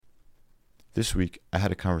This week, I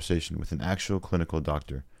had a conversation with an actual clinical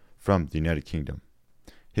doctor from the United Kingdom.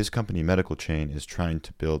 His company Medical Chain is trying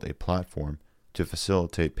to build a platform to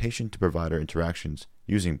facilitate patient-to-provider interactions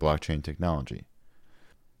using blockchain technology.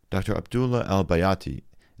 Dr. Abdullah Al-Bayati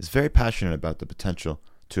is very passionate about the potential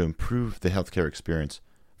to improve the healthcare experience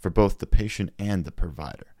for both the patient and the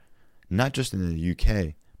provider, not just in the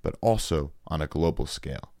UK, but also on a global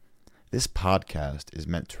scale. This podcast is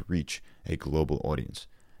meant to reach a global audience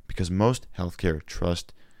because most healthcare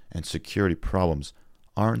trust and security problems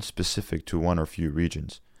aren't specific to one or few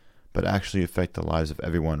regions, but actually affect the lives of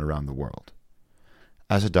everyone around the world.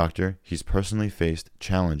 As a doctor, he's personally faced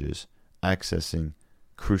challenges accessing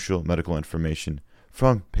crucial medical information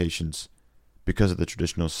from patients because of the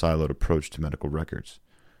traditional siloed approach to medical records.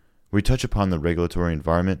 We touch upon the regulatory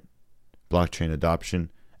environment, blockchain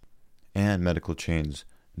adoption, and Medical Chain's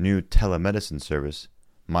new telemedicine service,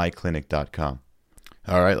 myclinic.com.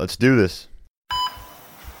 All right, let's do this.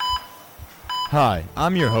 Hi,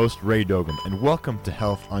 I'm your host, Ray Dogum, and welcome to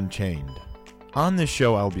Health Unchained. On this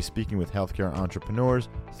show, I will be speaking with healthcare entrepreneurs,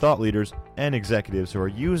 thought leaders, and executives who are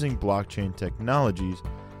using blockchain technologies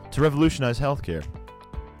to revolutionize healthcare.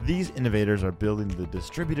 These innovators are building the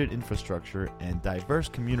distributed infrastructure and diverse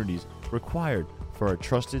communities required for a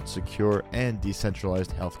trusted, secure, and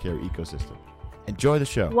decentralized healthcare ecosystem. Enjoy the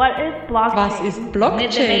show. What is blockchain? Was ist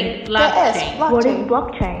Blockchain? What is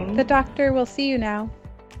blockchain? The doctor will see you now.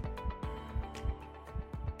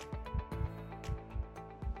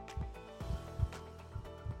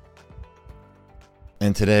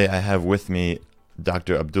 And today I have with me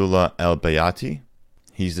Dr. Abdullah Al-Bayati.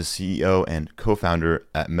 He's the CEO and co-founder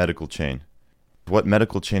at Medical Chain. What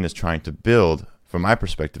Medical Chain is trying to build, from my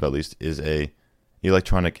perspective at least, is a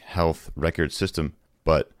electronic health record system,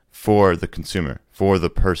 but for the consumer, for the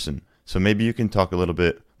person. So maybe you can talk a little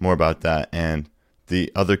bit more about that. And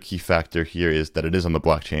the other key factor here is that it is on the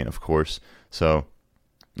blockchain, of course. So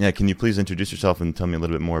yeah, can you please introduce yourself and tell me a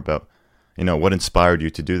little bit more about, what inspired you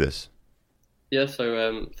to do this? Yeah,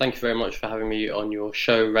 so thank you very much for having me on your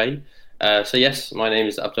show, Ray. So yes, my name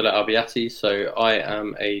is Abdullah Al-Bayati. So I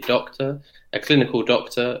am a doctor, a clinical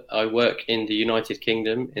doctor. I work in the United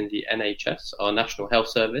Kingdom in the NHS, our National Health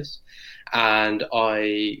Service, and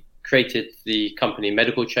I created the company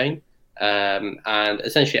Medical Chain. And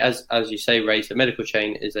essentially, as you say, Ray, so Medical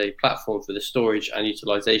Chain is a platform for the storage and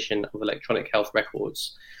utilization of electronic health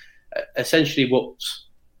records. Essentially, what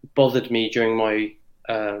bothered me during my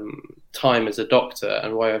time as a doctor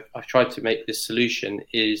and why I've tried to make this solution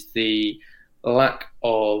is the lack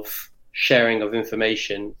of sharing of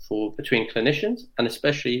information between clinicians and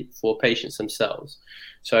especially for patients themselves.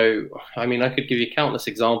 So, I could give you countless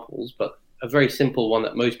examples, but a very simple one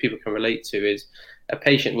that most people can relate to is a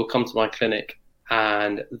patient will come to my clinic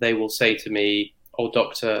and they will say to me, "Oh,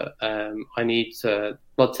 doctor, I need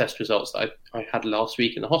blood test results that I had last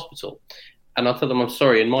week in the hospital." And I'll tell them, "I'm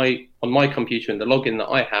sorry, on my computer, in the login that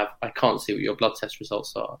I have, I can't see what your blood test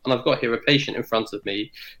results are. And I've got here a patient in front of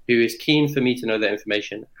me who is keen for me to know that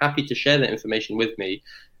information, happy to share that information with me.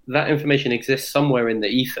 That information exists somewhere in the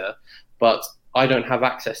ether, but I don't have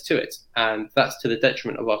access to it. And that's to the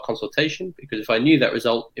detriment of our consultation, because if I knew that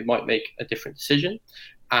result, it might make a different decision.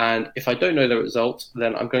 And if I don't know the result,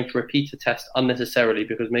 then I'm going to repeat a test unnecessarily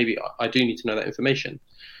because maybe I do need to know that information."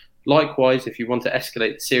 Likewise, if you want to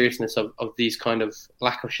escalate the seriousness of these kind of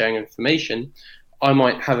lack of sharing information, I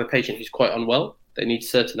might have a patient who's quite unwell. They need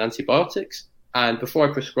certain antibiotics. And before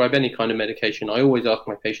I prescribe any kind of medication, I always ask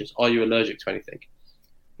my patients, "Are you allergic to anything?"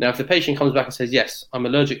 Now, if the patient comes back and says, "Yes, I'm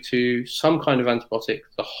allergic to some kind of antibiotic,"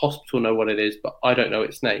 the hospital know what it is, but I don't know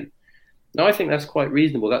its name. Now, I think that's quite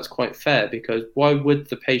reasonable. That's quite fair, because why would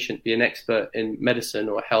the patient be an expert in medicine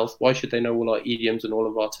or health? Why should they know all our idioms and all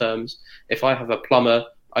of our terms? If I have a plumber,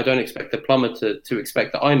 I don't expect the plumber to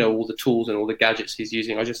expect that I know all the tools and all the gadgets he's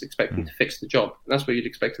using. I just expect him to fix the job. And that's what you'd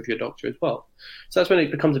expect of your doctor as well. So that's when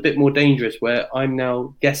it becomes a bit more dangerous, where I'm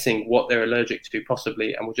now guessing what they're allergic to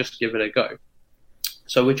possibly, and we'll just give it a go.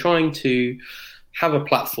 So we're trying to have a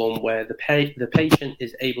platform where the patient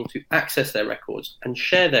is able to access their records and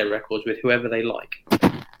share their records with whoever they like.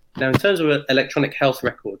 Now, in terms of an electronic health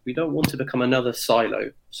record, we don't want to become another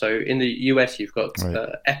silo. So in the US, you've got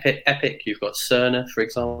Epic, you've got Cerner, for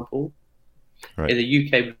example. Right. In the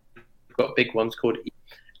UK, we've got big ones called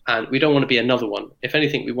and we don't want to be another one. If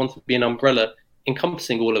anything, we want to be an umbrella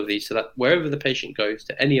encompassing all of these so that wherever the patient goes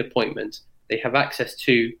to any appointment, they have access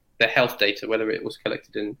to their health data, whether it was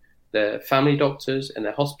collected in their family doctors, in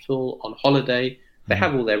their hospital, on holiday. They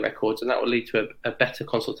have all their records, and that will lead to a better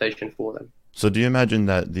consultation for them. So do you imagine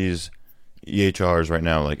that these EHRs right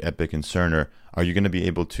now, like Epic and Cerner, are you going to be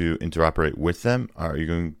able to interoperate with them? Are you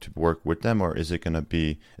going to work with them, or is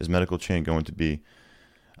Medical Chain going to be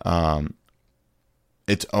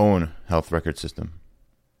its own health record system?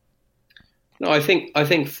 No, I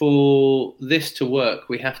think for this to work,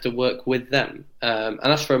 we have to work with them, and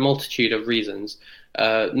that's for a multitude of reasons.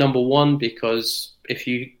 Number one, because if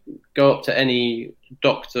you go up to any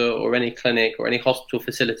doctor or any clinic or any hospital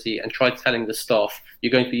facility and try telling the staff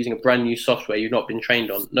you're going to be using a brand new software you've not been trained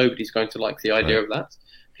on, nobody's going to like the idea of that.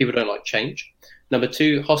 People don't like change. Number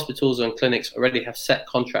two, hospitals and clinics already have set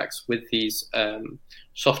contracts with these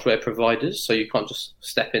software providers, so you can't just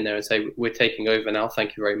step in there and say, we're taking over now,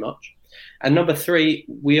 thank you very much. And number three,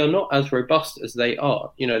 we are not as robust as they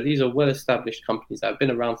are. You know, these are well-established companies that have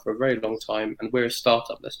been around for a very long time, and we're a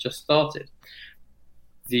startup that's just started.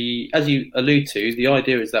 As you allude to, the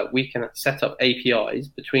idea is that we can set up APIs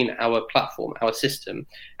between our platform, our system,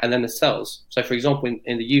 and then the cells. So, for example,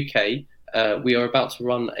 in the UK, we are about to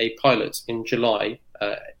run a pilot in July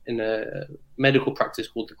in a medical practice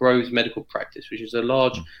called the Groves Medical Practice, which is a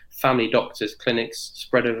large family doctors clinics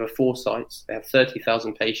spread over 4 sites. They have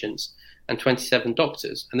 30,000 patients and 27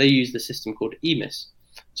 doctors, and they use the system called EMIS.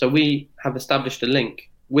 So we have established a link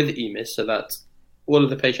with EMIS so that all of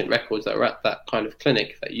the patient records that are at that kind of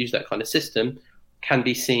clinic that use that kind of system can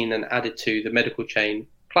be seen and added to the Medical Chain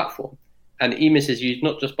platform. And EMIS is used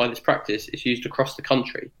not just by this practice, it's used across the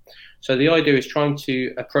country. So the idea is trying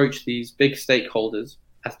to approach these big stakeholders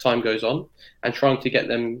as time goes on and trying to get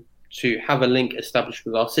them to have a link established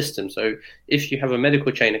with our system. So if you have a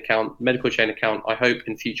Medical Chain account, I hope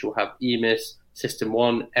in future will have EMIS, System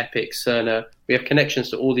 1, Epic, Cerner. We have connections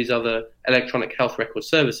to all these other electronic health record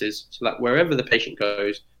services so that wherever the patient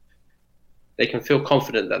goes, they can feel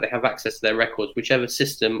confident that they have access to their records, whichever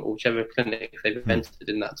system or whichever clinic they've entered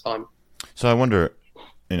in that time. So I wonder,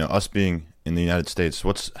 us being in the United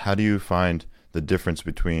States, how do you find the difference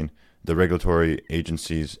between the regulatory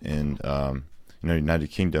agencies in United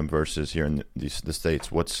Kingdom versus here in the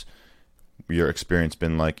States? What's your experience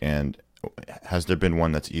been like, and has there been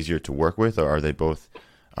one that's easier to work with, or are they both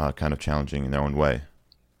kind of challenging in their own way?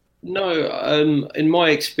 No, in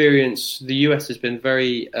my experience, the US has been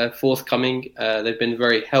very forthcoming. They've been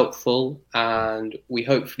very helpful, and we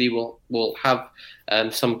hopefully will have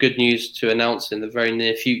some good news to announce in the very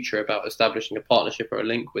near future about establishing a partnership or a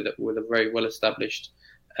link with a very well-established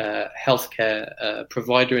healthcare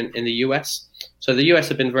provider in the US. So the US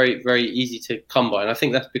have been very, very easy to come by, and I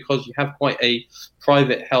think that's because you have quite a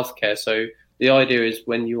private healthcare. So the idea is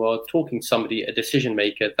when you are talking to somebody, a decision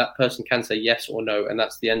maker, that person can say yes or no, and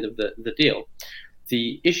that's the end of the deal.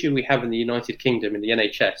 The issue we have in the United Kingdom in the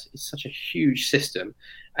NHS is such a huge system,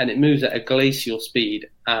 and it moves at a glacial speed,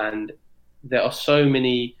 and there are so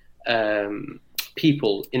many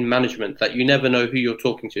people in management that you never know who you're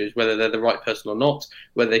talking to, is whether they're the right person or not,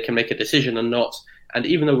 whether they can make a decision or not. And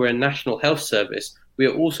even though we're a national health service, we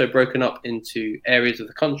are also broken up into areas of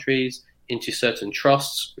the countries, into certain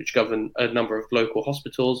trusts, which govern a number of local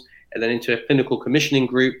hospitals, and then into a clinical commissioning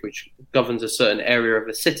group, which governs a certain area of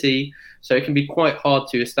a city. So it can be quite hard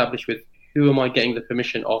to establish with who am I getting the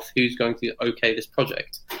permission off, who's going to okay this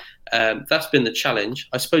project. That's been the challenge.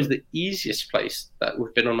 I suppose the easiest place that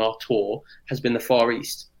we've been on our tour has been the Far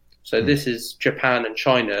East. So this is Japan and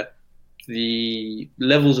China. The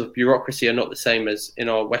levels of bureaucracy are not the same as in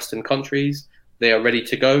our Western countries. They are ready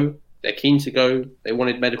to go. They're keen to go. They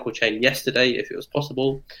wanted Medical Chain yesterday if it was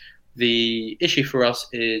possible. The issue for us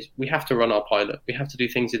is we have to run our pilot. We have to do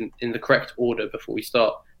things in the correct order before we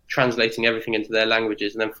start translating everything into their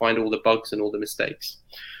languages and then find all the bugs and all the mistakes.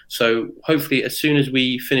 So hopefully as soon as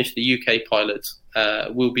we finish the UK pilot,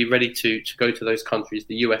 we'll be ready to go to those countries,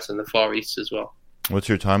 the US and the Far East as well. What's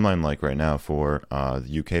your timeline like right now for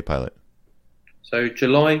the UK pilot? So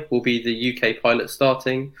July will be the UK pilot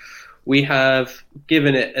starting. We have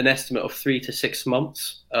given it an estimate of 3 to 6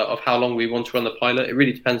 months of how long we want to run the pilot. It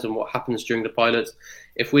really depends on what happens during the pilot.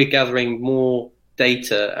 If we're gathering more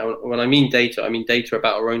data, and when I mean data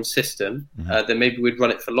about our own system, then maybe we'd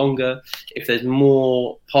run it for longer. If there's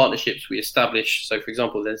more partnerships we establish, so for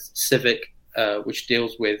example, there's Civic, which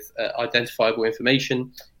deals with identifiable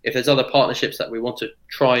information. If there's other partnerships that we want to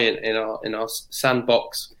try in our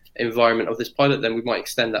sandbox environment of this pilot, then we might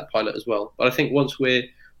extend that pilot as well. But I think once we're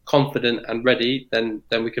confident and ready, then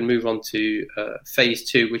we can move on to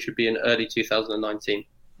phase 2, which would be in early 2019.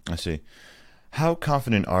 I see. How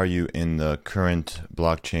confident are you in the current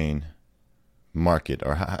blockchain market,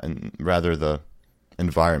 or rather the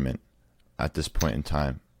environment at this point in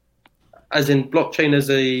time? As in blockchain as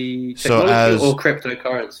a So technology or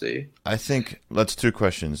cryptocurrency? I think that's two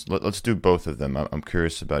questions. Let's do both of them. I'm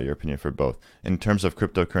curious about your opinion for both. In terms of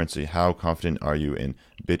cryptocurrency, how confident are you in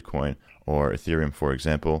Bitcoin or Ethereum, for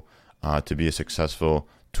example, to be a successful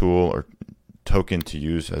tool or token to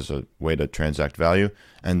use as a way to transact value?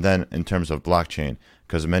 And then in terms of blockchain,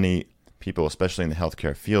 because many people, especially in the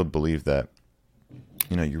healthcare field, believe that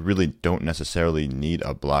you really don't necessarily need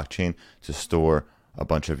a blockchain to store a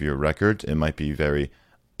bunch of your records. It might be very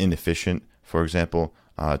inefficient, for example,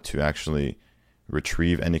 to actually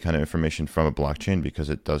retrieve any kind of information from a blockchain because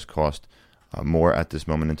it does cost more at this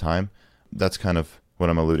moment in time. That's kind of what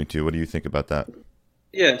I'm alluding to. What do you think about that?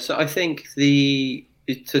 Yeah, so I think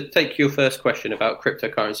to take your first question about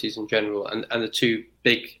cryptocurrencies in general and the two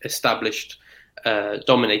big established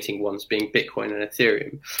dominating ones being Bitcoin and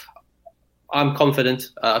Ethereum, I'm confident.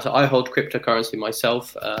 So I hold cryptocurrency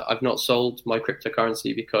myself. I've not sold my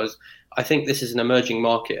cryptocurrency because I think this is an emerging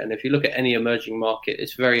market. And if you look at any emerging market,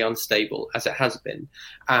 it's very unstable, as it has been.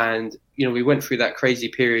 And, we went through that crazy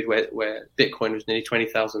period where Bitcoin was nearly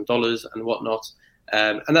 $20,000 and whatnot.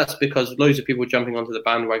 And that's because loads of people were jumping onto the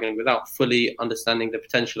bandwagon without fully understanding the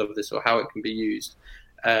potential of this or how it can be used.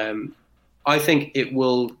 I think it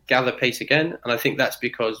will gather pace again. And I think that's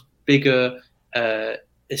because bigger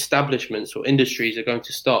establishments or industries are going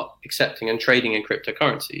to start accepting and trading in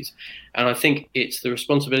cryptocurrencies. And I think it's the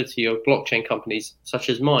responsibility of blockchain companies such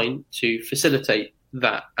as mine to facilitate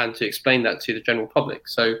that and to explain that to the general public.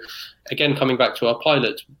 So again, coming back to our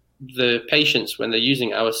pilot, the patients, when they're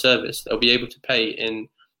using our service, they'll be able to pay in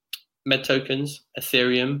Med tokens,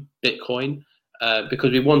 Ethereum, Bitcoin,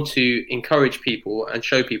 because we want to encourage people and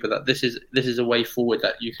show people that this is a way forward,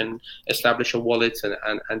 that you can establish a wallet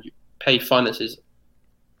and pay finances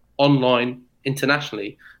online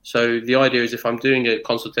internationally. So the idea is, if I'm doing a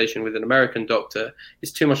consultation with an American doctor,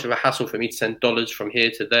 it's too much of a hassle for me to send dollars from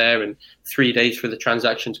here to there and 3 days for the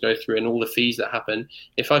transaction to go through and all the fees that happen.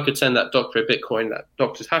 If I could send that doctor a Bitcoin, that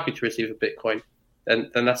doctor's happy to receive a Bitcoin,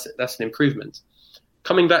 then that's an improvement.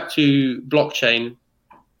 Coming back to blockchain,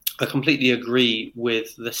 I completely agree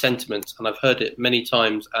with the sentiment, and I've heard it many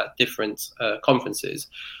times at different conferences.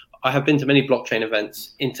 I have been to many blockchain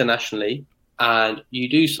events internationally, and you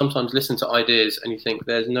do sometimes listen to ideas and you think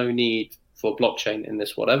there's no need for blockchain in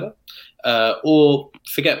this whatever, or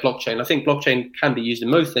forget blockchain. I think blockchain can be used in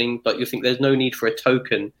most things, but you think there's no need for a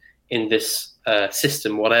token in this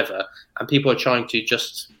system whatever, and people are trying to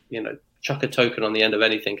just chuck a token on the end of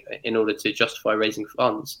anything in order to justify raising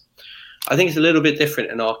funds. I think it's a little bit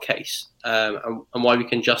different in our case, and why we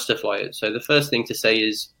can justify it. So the first thing to say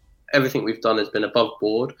is everything we've done has been above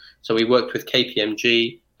board. So we worked with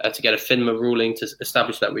KPMG to get a FINMA ruling to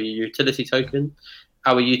establish that we're a utility token.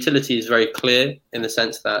 Our utility is very clear in the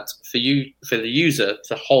sense that for the user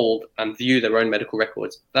to hold and view their own medical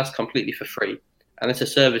records, that's completely for free. And it's a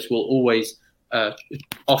service we'll always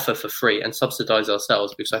offer for free and subsidize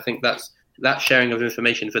ourselves, because I think that sharing of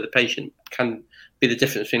information for the patient can be the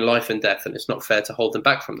difference between life and death, and it's not fair to hold them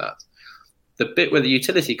back from that. The bit where the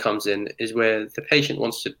utility comes in is where the patient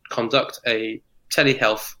wants to conduct a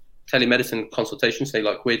telemedicine consultation, say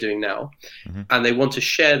like we're doing now, and they want to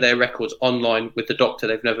share their records online with the doctor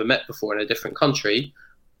they've never met before in a different country.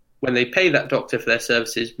 When they pay that doctor for their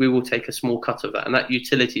services, we will take a small cut of that, and that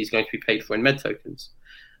utility is going to be paid for in med tokens.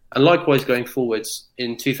 And likewise, going forwards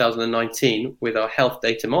in 2019 with our health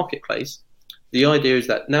data marketplace, the idea is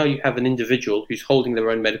that now you have an individual who's holding their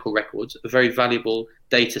own medical records, a very valuable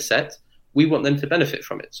data set. We want them to benefit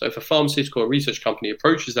from it. So if a pharmaceutical or research company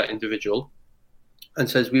approaches that individual and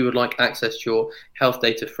says, we would like access to your health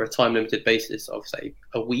data for a time-limited basis of, say,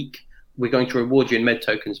 a week, we're going to reward you in med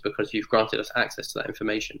tokens because you've granted us access to that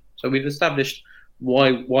information. So we've established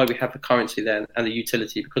why we have the currency there and the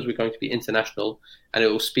utility, because we're going to be international and it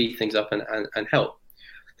will speed things up and help.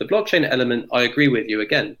 The blockchain element, I agree with you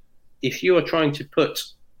again. If you are trying to put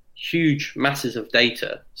huge masses of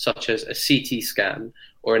data, such as a CT scan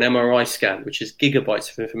or an MRI scan, which is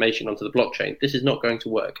gigabytes of information onto the blockchain, this is not going to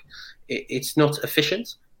work. It's not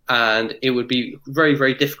efficient, and it would be very,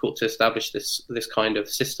 very difficult to establish this kind of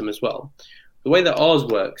system as well. The way that ours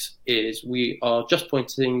works is we are just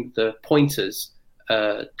pointing the pointers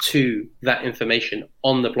to that information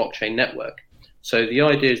on the blockchain network. So the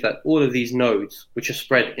idea is that all of these nodes, which are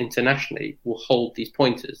spread internationally, will hold these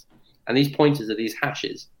pointers. And these pointers are these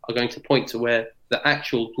hashes are going to point to where the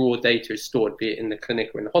actual raw data is stored, be it in the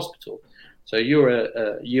clinic or in the hospital. So you're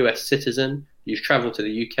a US citizen, you've traveled to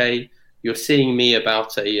the UK, you're seeing me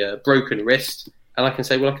about a broken wrist, and I can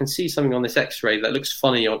say, well, I can see something on this x-ray that looks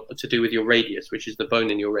funny to do with your radius, which is the bone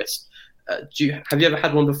in your wrist. have you ever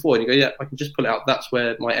had one before? And you go, yeah, I can just pull it out. That's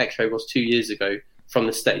where my X-ray was 2 years ago from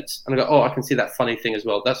the States. And I go, oh, I can see that funny thing as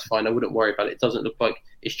well. That's fine. I wouldn't worry about it. It doesn't look like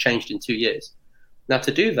it's changed in 2 years. Now,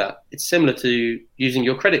 to do that, it's similar to using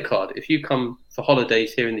your credit card. If you come for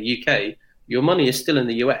holidays here in the UK, your money is still in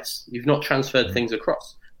the US. You've not transferred things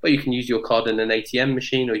across, but you can use your card in an ATM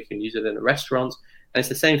machine, or you can use it in a restaurant. And it's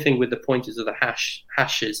the same thing with the pointers of the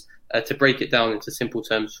hashes, to break it down into simple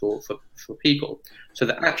terms for people. So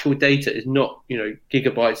the actual data is not,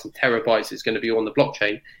 gigabytes and terabytes. It's going to be on the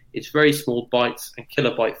blockchain. It's very small bytes and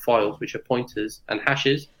kilobyte files, which are pointers and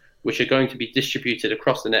hashes, which are going to be distributed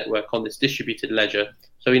across the network on this distributed ledger.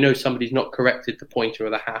 So we know somebody's not corrected the pointer or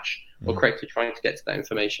the hash, or corrected trying to get to that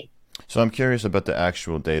information. So I'm curious about the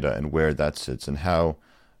actual data and where that sits, and how,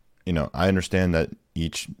 I understand that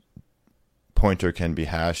each pointer can be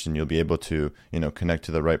hashed, and you'll be able to, connect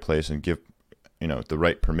to the right place and give, the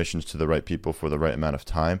right permissions to the right people for the right amount of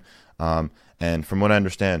time. And from what I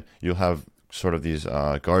understand, you'll have sort of these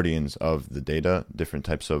guardians of the data, different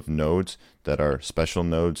types of nodes that are special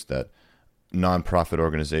nodes that nonprofit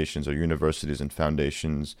organizations or universities and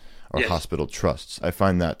foundations or hospital trusts. I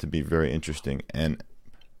find that to be very interesting and,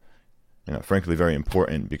 frankly, very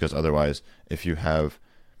important, because otherwise, if you have,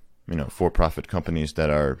 for-profit companies that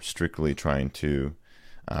are strictly trying to,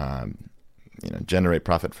 generate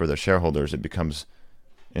profit for their shareholders, it becomes,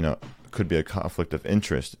 could be a conflict of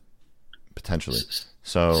interest potentially.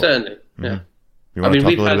 So certainly, yeah. You want to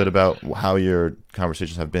talk a little bit about how your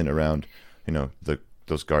conversations have been around,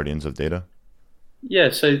 those guardians of data? Yeah,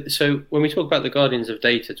 so when we talk about the guardians of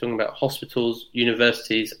data, talking about hospitals,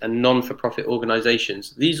 universities, and non-for-profit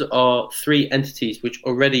organizations, these are three entities which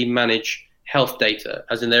already manage health data,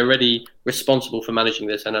 as in they're already responsible for managing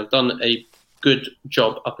this and have done a good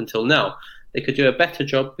job up until now. They could do a better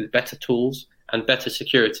job with better tools and better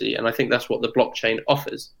security, and I think that's what the blockchain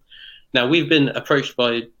offers. Now, we've been approached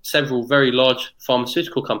by several very large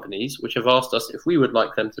pharmaceutical companies which have asked us if we would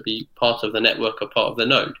like them to be part of the network or part of the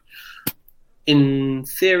node. In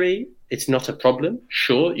theory, it's not a problem.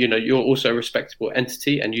 Sure, you're also a respectable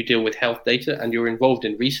entity and you deal with health data and you're involved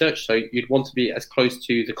in research, so you'd want to be as close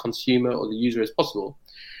to the consumer or the user as possible.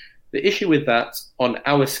 The issue with that on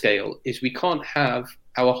our scale is we can't have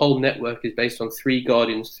our whole network is based on three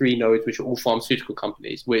guardians, three nodes, which are all pharmaceutical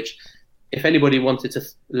companies, which if anybody wanted to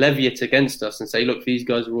levy it against us and say, look, these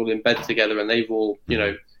guys are all in bed together and they've all,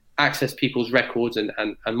 accessed people's records and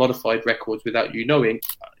modified records without you knowing,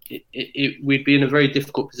 we'd be in a very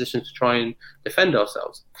difficult position to try and defend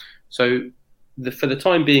ourselves. So for the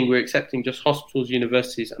time being, we're accepting just hospitals,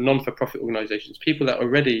 universities, and non-for-profit organizations, people that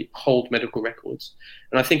already hold medical records.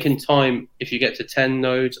 And I think in time, if you get to 10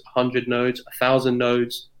 nodes, 100 nodes, 1,000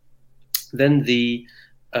 nodes, then the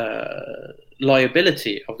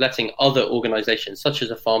liability of letting other organizations, such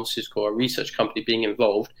as a pharmaceutical or a research company being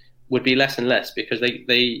involved, would be less and less, because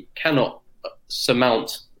they cannot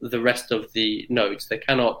surmount the rest of the nodes. They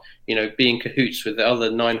cannot, be in cahoots with the other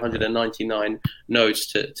 999 nodes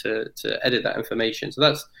to edit that information.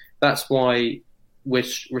 So that's why we're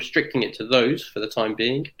restricting it to those for the time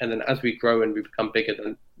being. And then as we grow and we become bigger,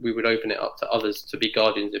 then we would open it up to others to be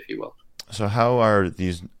guardians, if you will. So how are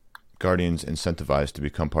these guardians incentivized to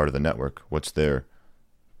become part of the network? What's their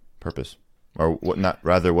purpose? Or what? Not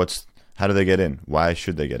rather, how do they get in? Why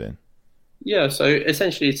should they get in? Yeah, so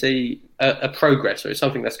essentially it's a progress, or it's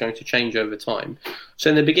something that's going to change over time. So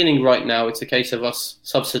in the beginning right now, it's a case of us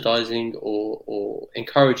subsidizing or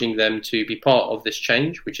encouraging them to be part of this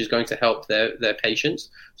change, which is going to help their patients.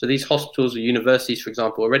 So these hospitals or universities, for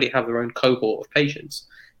example, already have their own cohort of patients.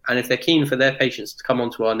 And if they're keen for their patients to come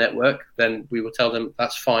onto our network, then we will tell them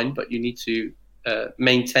that's fine, but you need to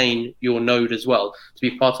maintain your node as well to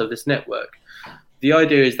be part of this network. The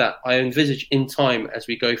idea is that I envisage in time, as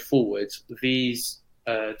we go forward, these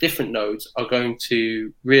different nodes are going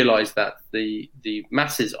to realize that the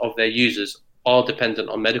masses of their users are dependent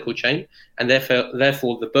on medical chain, and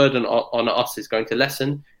therefore the burden on us is going to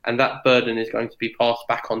lessen, and that burden is going to be passed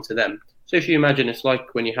back onto them. So if you imagine, it's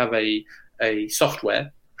like when you have a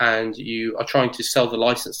software and you are trying to sell the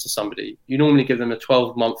license to somebody, you normally give them a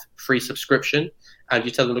 12-month free subscription, and you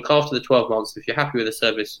tell them, look, after the 12 months, if you're happy with the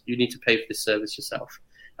service, you need to pay for this service yourself.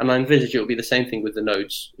 And I envisage it will be the same thing with the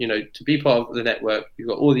nodes. To be part of the network, you've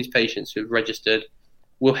got all these patients who have registered.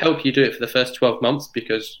 We'll help you do it for the first 12 months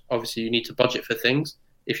because obviously you need to budget for things.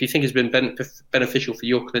 If you think it's been beneficial for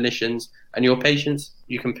your clinicians and your patients,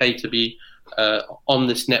 you can pay to be on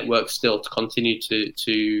this network still, to continue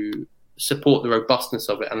to support the robustness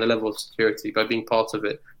of it and the level of security by being part of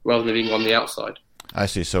it rather than being on the outside. I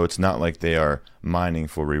see. So it's not like they are mining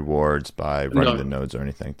for rewards by running the nodes or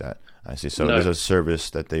anything like that. I see. So it is a service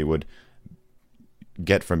that they would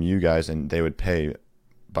get from you guys, and they would pay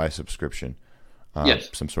by subscription, Yes.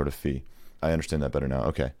 some sort of fee. I understand that better now.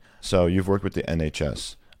 Okay. So you've worked with the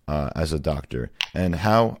NHS as a doctor, and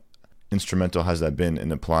how instrumental has that been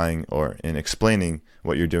in applying or in explaining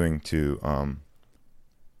what you're doing to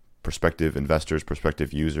prospective investors,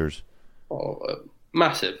 prospective users?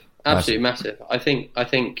 Massive, absolutely massive. I think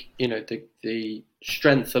the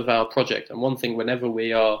strength of our project, and one thing whenever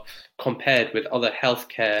we are compared with other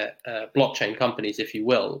healthcare blockchain companies, if you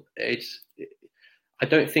will, I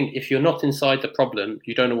don't think if you're not inside the problem,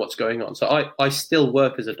 you don't know what's going on. So I still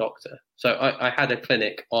work as a doctor. So I had a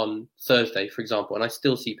clinic on Thursday, for example, and I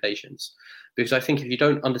still see patients, because I think if you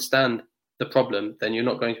don't understand the problem, then you're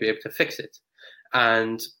not going to be able to fix it.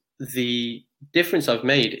 And the difference I've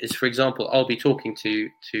made is, for example, I'll be talking to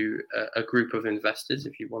a group of investors,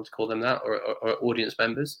 if you want to call them that, or audience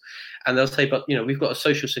members, and they'll say, but we've got a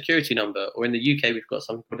social security number, or in the UK we've got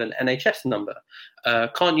something called an NHS number.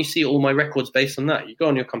 Can't you see all my records based on that? You go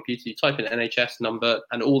on your computer, you type in NHS number,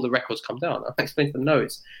 and all the records come down. I explain to them, no,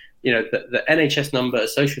 it's the NHS number, a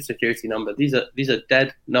social security number. These are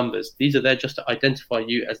dead numbers. These are there just to identify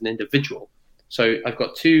you as an individual. So I've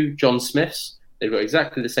got two John Smiths. They've got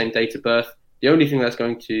exactly the same date of birth. The only thing that's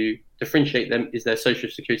going to differentiate them is their social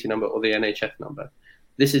security number or the NHS number.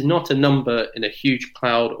 This is not a number in a huge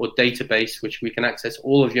cloud or database which we can access.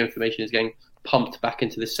 All of your information is getting pumped back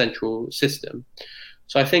into the central system.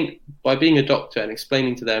 So I think by being a doctor and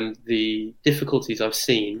explaining to them the difficulties I've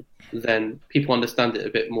seen, then people understand it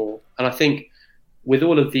a bit more. And I think with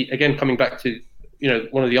all of the, again, coming back to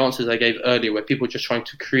one of the answers I gave earlier, where people are just trying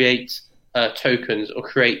to create tokens or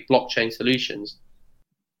create blockchain solutions,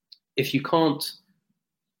 if you can't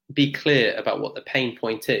be clear about what the pain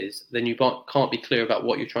point is, then you can't be clear about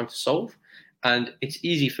what you're trying to solve. And it's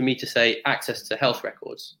easy for me to say access to health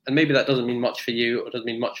records, and maybe that doesn't mean much for you or doesn't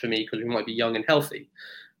mean much for me because we might be young and healthy.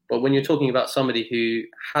 But when you're talking about somebody who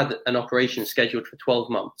had an operation scheduled for 12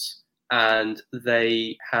 months and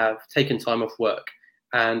they have taken time off work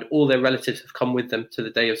and all their relatives have come with them to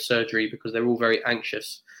the day of surgery because they're all very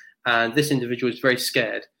anxious, and this individual is very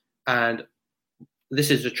scared, and this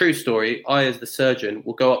is a true story. I, as the surgeon,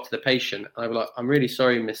 will go up to the patient and I'll be like, I'm really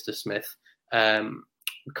sorry, Mr. Smith.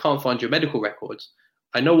 We can't find your medical records.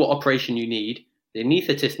 I know what operation you need. The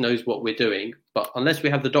anaesthetist knows what we're doing, but unless we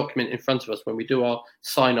have the document in front of us when we do our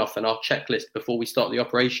sign-off and our checklist before we start the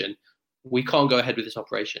operation, we can't go ahead with this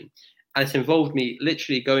operation. And it's involved me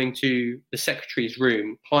literally going to the secretary's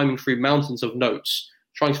room, climbing through mountains of notes,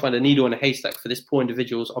 trying to find a needle in a haystack for this poor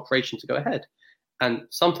individual's operation to go ahead. And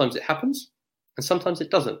sometimes it happens, and sometimes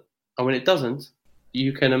it doesn't. And when it doesn't,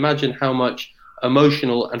 you can imagine how much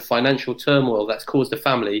emotional and financial turmoil that's caused the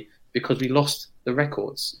family because we lost the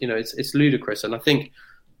records. It's ludicrous. And I think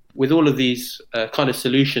with all of these kind of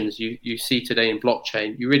solutions you see today in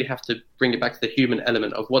blockchain, you really have to bring it back to the human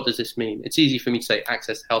element of what does this mean? It's easy for me to say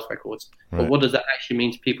access health records, but what does that actually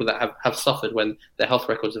mean to people that have suffered when their health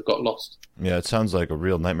records have got lost? Yeah, it sounds like a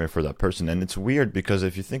real nightmare for that person. And it's weird because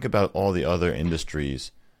if you think about all the other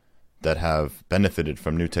industries that have benefited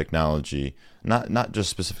from new technology, not just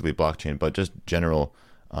specifically blockchain, but just general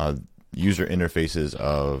user interfaces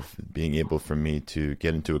of being able for me to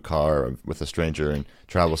get into a car with a stranger and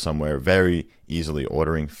travel somewhere very easily,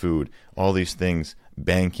 ordering food, all these things,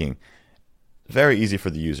 banking, very easy for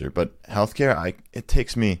the user. But healthcare, it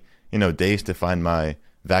takes me days to find my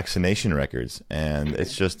vaccination records, and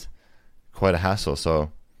it's just quite a hassle.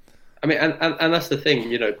 So I mean, and that's the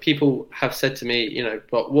thing, people have said to me,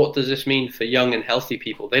 but what does this mean for young and healthy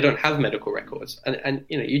people? They don't have medical records. And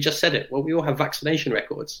you just said it. Well, we all have vaccination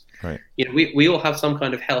records. Right. We all have some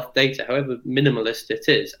kind of health data, however minimalist it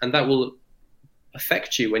is. And that will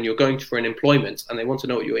affect you when you're going for an employment and they want to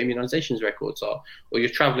know what your immunizations records are, or you're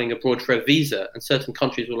traveling abroad for a visa and certain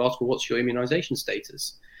countries will ask, well, what's your immunization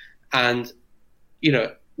status? And,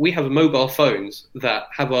 we have mobile phones that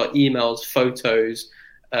have our emails, photos,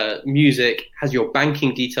 music, has your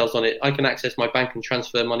banking details on it. I can access my bank and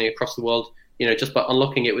transfer money across the world, just by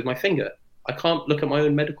unlocking it with my finger. I can't look at my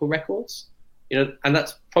own medical records, and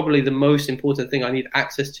that's probably the most important thing I need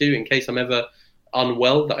access to in case I'm ever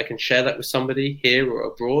unwell, that I can share that with somebody here or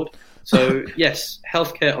abroad. So yes,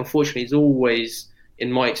 healthcare, unfortunately, is always,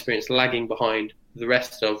 in my experience, lagging behind the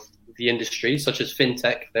rest of the industry, such as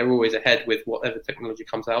fintech. They're always ahead with whatever technology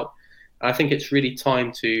comes out. And I think it's really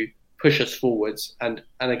time to push us forwards. And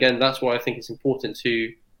again, that's why I think it's important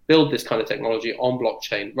to build this kind of technology on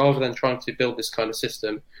blockchain rather than trying to build this kind of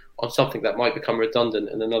system on something that might become redundant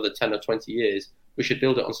in another 10 or 20 years. We should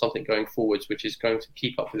build it on something going forwards, which is going to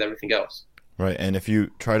keep up with everything else. Right. And if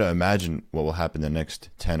you try to imagine what will happen in the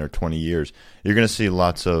next 10 or 20 years, you're going to see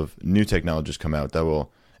lots of new technologies come out that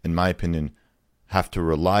will, in my opinion, have to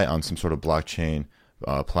rely on some sort of blockchain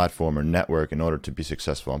platform or network in order to be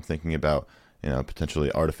successful. I'm thinking about,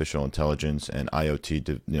 potentially artificial intelligence and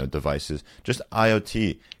IoT, devices. Just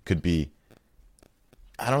IoT could be.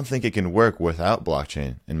 I don't think it can work without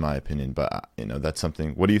blockchain, in my opinion. But that's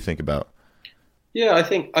something. What do you think about? Yeah, I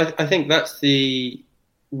think that's the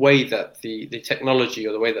way that the technology,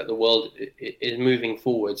 or the way that the world is moving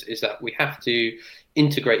forwards, is that we have to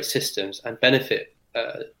integrate systems and benefit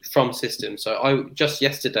from systems. So just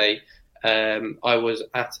yesterday, I was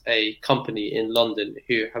at a company in London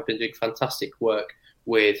who have been doing fantastic work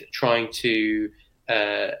with trying to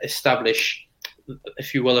establish,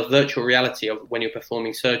 if you will, a virtual reality of when you're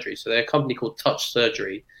performing surgery. So they're a company called Touch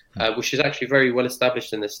Surgery, which is actually very well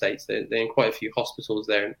established in the States. They're in quite a few hospitals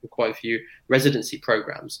there and quite a few residency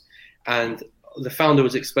programs. And the founder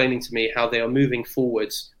was explaining to me how they are moving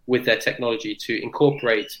forwards with their technology to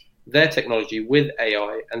incorporate their technology with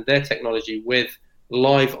AI and their technology with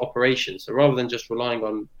live operations. So rather than just relying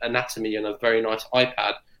on anatomy and a very nice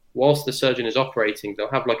iPad, whilst the surgeon is operating,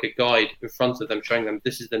 they'll have like a guide in front of them showing them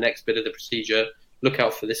this is the next bit of the procedure, look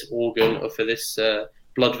out for this organ or for this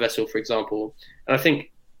blood vessel, for example. And I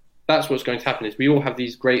think that's what's going to happen, is we all have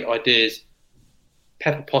these great ideas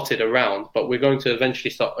pepper potted around, but we're going to eventually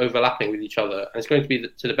start overlapping with each other, and it's going to be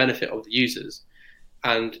to the benefit of the users.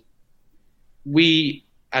 And we,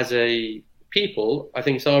 as a people, I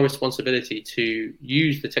think it's our responsibility to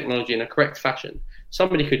use the technology in a correct fashion.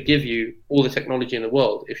 Somebody could give you all the technology in the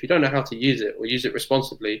world. If you don't know how to use it or use it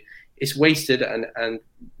responsibly, it's wasted and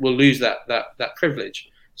we'll lose that privilege.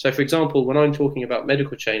 So, for example, when I'm talking about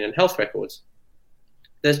medical chain and health records,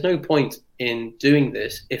 there's no point in doing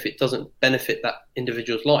this if it doesn't benefit that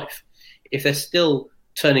individual's life. If they're still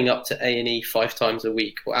turning up to A&E 5 times a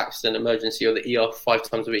week, or accident emergency, or the ER 5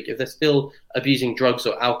 times a week, if they're still abusing drugs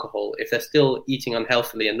or alcohol, if they're still eating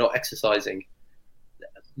unhealthily and not exercising,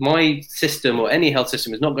 my system or any health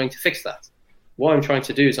system is not going to fix that. What I'm trying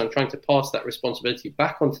to do is I'm trying to pass that responsibility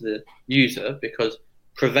back onto the user, because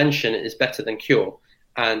prevention is better than cure.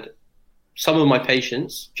 And some of my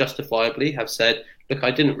patients justifiably have said, look,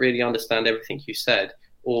 I didn't really understand everything you said,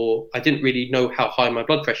 or I didn't really know how high my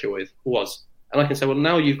blood pressure was. And I can say, well,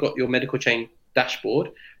 now you've got your medical chain dashboard.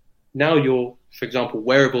 Now your, for example,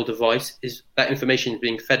 wearable device, is that information is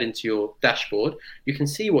being fed into your dashboard. You can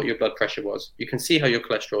see what your blood pressure was. You can see how your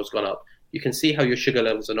cholesterol's gone up. You can see how your sugar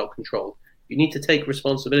levels are not controlled. You need to take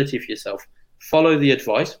responsibility for yourself. Follow the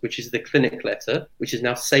advice, which is the clinic letter, which is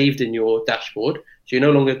now saved in your dashboard. So you're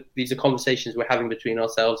no longer, these are conversations we're having between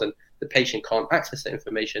ourselves, and the patient can't access that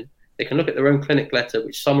information. They can look at their own clinic letter,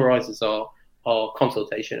 which summarizes our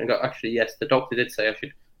consultation, and go, actually, yes, the doctor did say I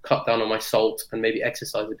should cut down on my salt and maybe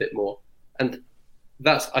exercise a bit more. And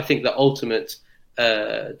that's, I think, the ultimate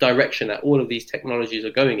direction that all of these technologies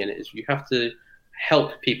are going in, is you have to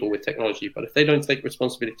help people with technology. But if they don't take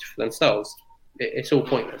responsibility for themselves, it's all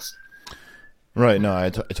pointless. Right. No, I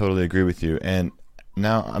totally agree with you. And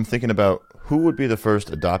now I'm thinking about who would be the first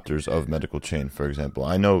adopters of medical chain, for example.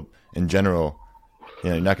 I know in general,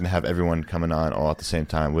 you're not going to have everyone coming on all at the same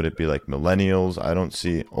time. Would it be like millennials? I don't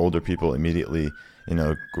see older people immediately,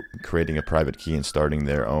 creating a private key and starting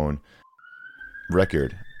their own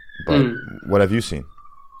record. But what have you seen?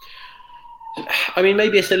 I mean,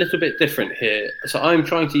 maybe it's a little bit different here. So I'm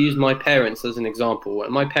trying to use my parents as an example,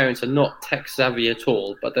 and my parents are not tech savvy at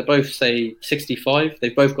all, but they're both, say, 65.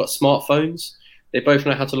 They've both got smartphones. They both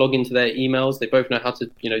know how to log into their emails. They both know how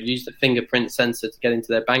to, use the fingerprint sensor to get into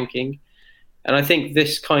their banking. And I think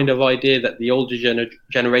this kind of idea that the older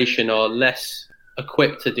generation are less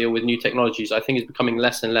equipped to deal with new technologies, I think is becoming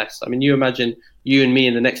less and less. I mean, you imagine you and me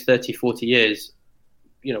in the next 30, 40 years,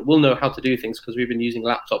 we'll know how to do things because we've been using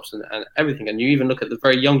laptops and everything. And you even look at the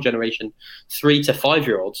very young generation, 3 to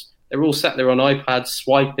 5-year-olds, they're all sat there on iPads,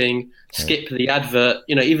 swiping, skip the advert.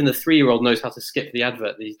 Even the 3-year-old knows how to skip the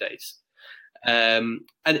advert these days. And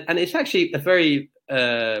it's actually a very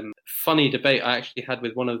funny debate I actually had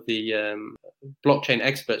with one of the blockchain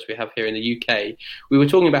experts we have here in the UK. We were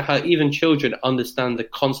talking about how even children understand the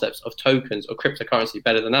concepts of tokens or cryptocurrency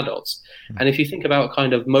better than adults. And if you think about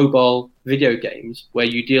kind of mobile video games where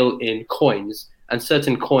you deal in coins, and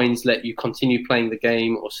certain coins let you continue playing the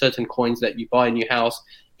game, or certain coins let you buy a new house,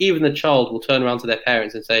 even the child will turn around to their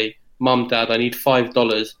parents and say, Mum, Dad, I need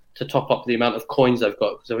 $5 to top up the amount of coins I've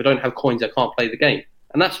got, because if I don't have coins, I can't play the game.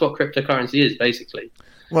 And that's what cryptocurrency is, basically.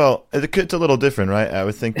 Well, it's a little different, right? I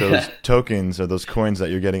would think those tokens or those coins that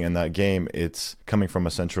you're getting in that game, it's coming from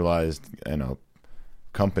a centralized,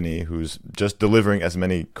 company who's just delivering as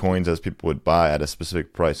many coins as people would buy at a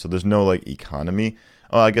specific price. So there's no like economy.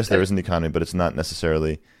 Oh, I guess there is an economy, but it's not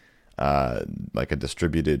necessarily like a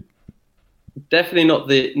distributed. Definitely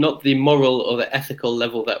not the moral or the ethical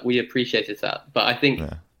level that we appreciate it at. But I think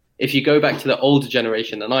if you go back to the older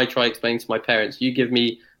generation, and I try explaining to my parents, you give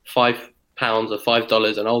me £5 or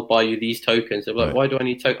 $5 and I'll buy you these tokens. They're like, why do I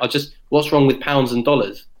need tokens? What's wrong with pounds and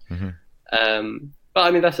dollars? Mm-hmm. But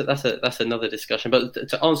I mean, that's another discussion. But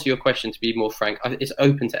to answer your question, to be more frank, it's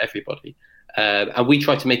open to everybody. And we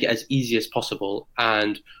try to make it as easy as possible.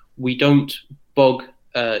 And we don't bog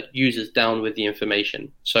users down with the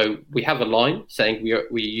information. So we have a line saying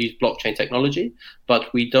we use blockchain technology,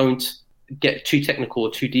 but we don't get too technical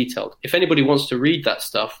or too detailed. If anybody wants to read that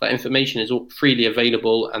stuff, that information is all freely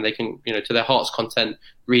available, and they can, to their heart's content,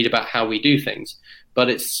 read about how we do things. But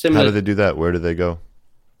it's similar. How do they do that? Where do they go?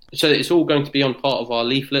 So it's all going to be on part of our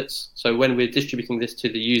leaflets. So when we're distributing this to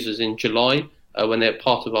the users in July, when they're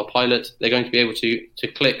part of our pilot, they're going to be able to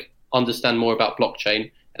click, understand more about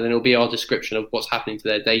blockchain, and then it'll be our description of what's happening to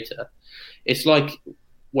their data. It's like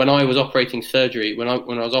when I was operating surgery, when I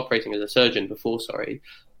was operating as a surgeon before,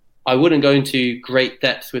 I wouldn't go into great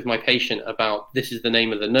depth with my patient about this is the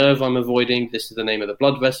name of the nerve I'm avoiding, this is the name of the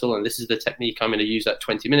blood vessel, and this is the technique I'm going to use at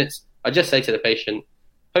 20 minutes. I just say to the patient,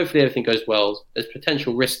 hopefully everything goes well. There's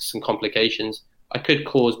potential risks and complications. I could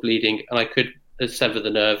cause bleeding, and I could sever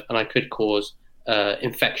the nerve, and I could cause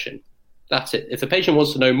infection. That's it. If the patient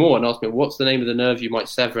wants to know more and ask me, what's the name of the nerve you might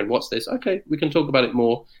sever and what's this? Okay, we can talk about it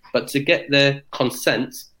more. But to get their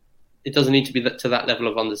consent, it doesn't need to be to that level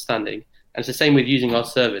of understanding. And it's the same with using our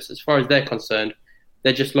service. As far as they're concerned,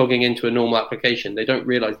 they're just logging into a normal application. They don't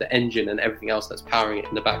realize the engine and everything else that's powering it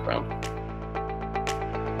in the background.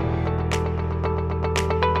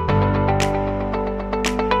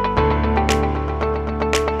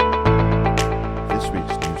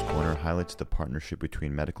 Highlights the partnership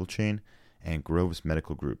between Medical Chain and Groves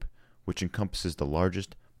Medical Group, which encompasses the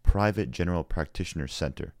largest private general practitioner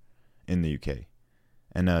center in the UK.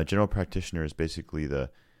 And a general practitioner is basically the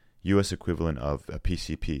US equivalent of a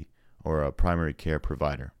PCP, or a primary care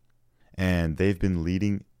provider. And they've been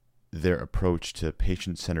leading their approach to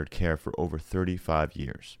patient-centered care for over 35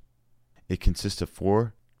 years. It consists of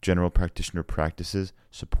 4 general practitioner practices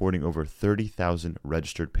supporting over 30,000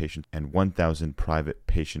 registered patients and 1,000 private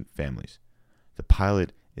patient families. The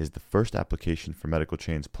pilot is the first application for Medical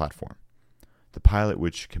Chain's platform. The pilot,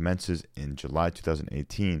 which commences in July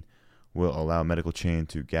 2018, will allow Medical Chain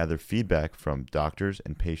to gather feedback from doctors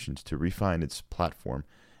and patients to refine its platform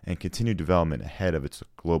and continue development ahead of its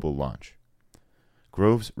global launch.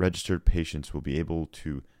 Groves registered patients will be able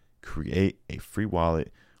to create a free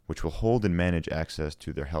wallet which will hold and manage access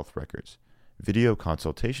to their health records. Video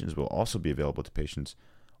consultations will also be available to patients,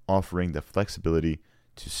 offering the flexibility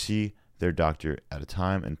to see their doctor at a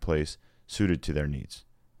time and place suited to their needs.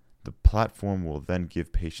 The platform will then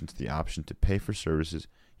give patients the option to pay for services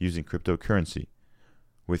using cryptocurrency,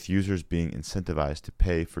 with users being incentivized to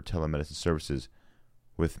pay for telemedicine services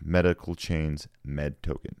with Medical Chain's Med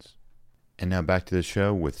Tokens. And now back to the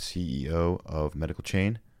show with CEO of Medical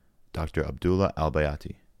Chain, Dr. Abdullah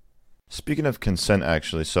Al-Bayati. Speaking of consent,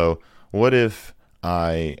 actually, so what if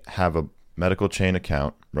I have a Medical Chain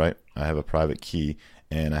account, right? I have a private key,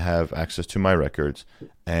 and I have access to my records,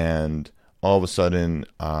 and all of a sudden,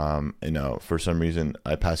 for some reason,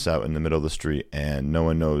 I pass out in the middle of the street, and no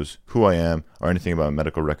one knows who I am or anything about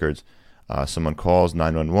medical records. Someone calls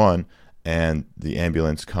 911, and the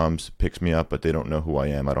ambulance comes, picks me up, but they don't know who I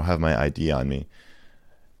am. I don't have my ID on me.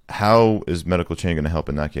 How is Medical Chain going to help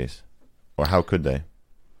in that case? Or how could they?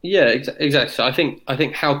 Yeah, exactly. So I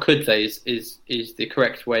think how could they is the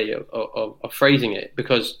correct way of phrasing it,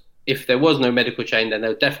 because if there was no Medical Chain, then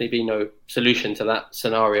there would definitely be no solution to that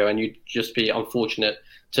scenario, and you'd just be unfortunate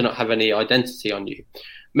to not have any identity on you.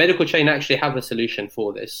 Medical Chain actually have a solution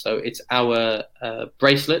for this. So it's our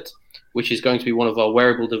bracelet, which is going to be one of our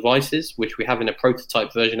wearable devices, which we have in a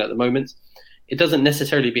prototype version at the moment. It doesn't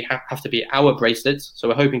necessarily have to be our bracelets. So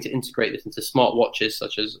we're hoping to integrate this into smart watches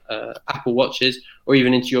such as Apple Watches, or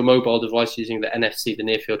even into your mobile device using the NFC, the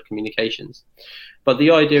near field communications. But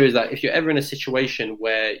the idea is that if you're ever in a situation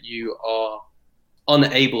where you are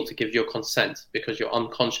unable to give your consent because you're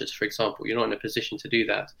unconscious, for example, you're not in a position to do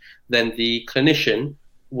that, then the clinician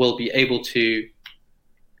will be able to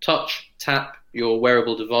touch, tap your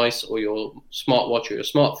wearable device or your smartwatch or your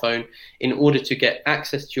smartphone in order to get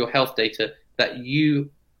access to your health data that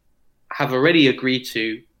you have already agreed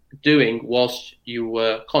to doing whilst you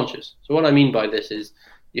were conscious. So what I mean by this is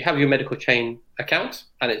you have your Medical Chain account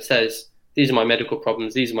and it says, these are my medical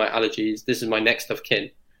problems, these are my allergies, this is my next of kin.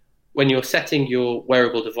 when you're setting your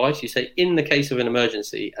wearable device, you say, in the case of an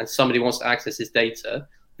emergency and somebody wants to access this data,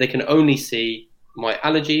 they can only see my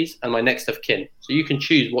allergies and my next of kin. So you can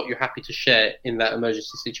choose what you're happy to share in that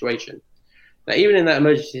emergency situation. Now, even in that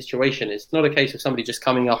emergency situation, it's not a case of somebody just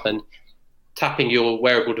coming up and tapping your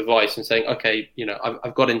wearable device and saying, okay,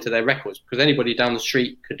 I've got into their records, because anybody down the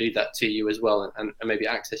street could do that to you as well and maybe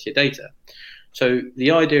access your data. So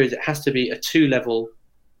the idea is it has to be a 2-level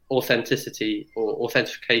authenticity or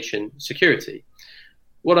authentication security.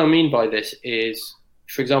 What I mean by this is,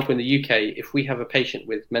 for example, in the UK, if we have a patient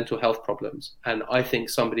with mental health problems and I think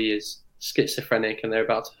somebody is schizophrenic and they're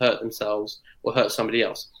about to hurt themselves or hurt somebody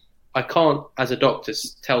else, I can't, as a doctor,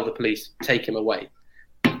 tell the police, take him away.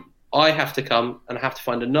 I have to come and I have to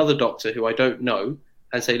find another doctor who I don't know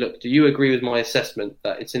and say, look, do you agree with my assessment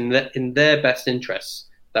that it's in their best interests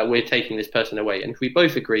that we're taking this person away? And if we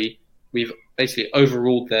both agree, we've basically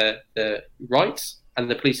overruled their rights, and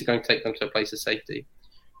the police are going to take them to a place of safety.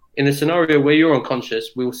 In the scenario where you're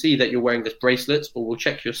unconscious, we will see that you're wearing this bracelet, or we'll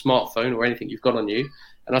check your smartphone or anything you've got on you.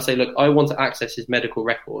 And I'll say, look, I want to access his medical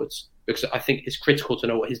records because I think it's critical to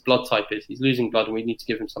know what his blood type is. He's losing blood and we need to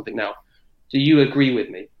give him something now. Do you agree with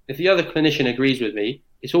me? If the other clinician agrees with me,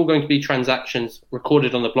 it's all going to be transactions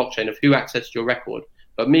recorded on the blockchain of who accessed your record.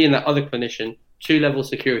 But me and that other clinician, 2-level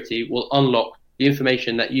security, will unlock the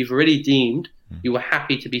information that you've already deemed you were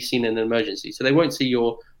happy to be seen in an emergency. So they won't see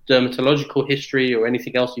your dermatological history or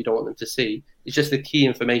anything else you don't want them to see. It's just the key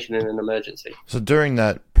information in an emergency. So during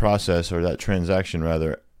that process, or that transaction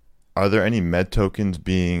rather, are there any med tokens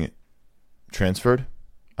being transferred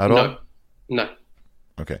at all? No.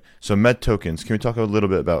 Okay. So med tokens, can we talk a little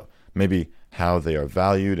bit about maybe how they are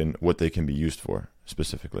valued and what they can be used for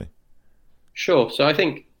specifically? Sure. So I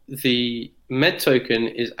think the med token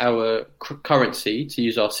is our currency to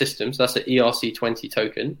use our systems. That's the ERC20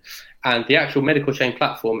 token. And the actual medical chain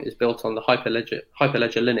platform is built on the Hyperledger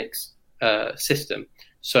Linux system.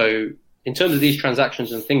 So in terms of these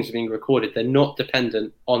transactions and things being recorded, they're not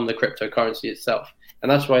dependent on the cryptocurrency itself. And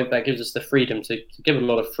that's why that gives us the freedom to give a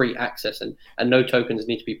lot of free access, and no tokens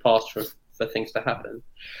need to be passed for things to happen.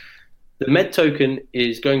 The med token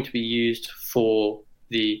is going to be used for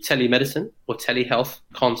the telemedicine or telehealth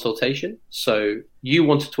consultation. So you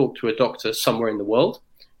want to talk to a doctor somewhere in the world.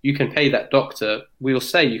 You can pay that doctor, we'll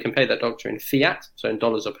say you can pay that doctor in fiat, so in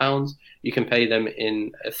dollars or pounds. You can pay them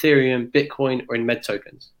in Ethereum, Bitcoin, or in med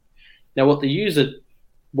tokens. Now, what the user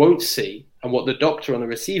won't see, and what the doctor on the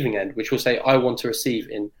receiving end, which will say, I want to receive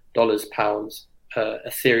in dollars, pounds,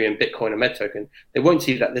 Ethereum, Bitcoin, or med token, they won't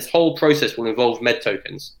see that this whole process will involve med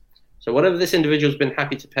tokens. So whatever this individual's been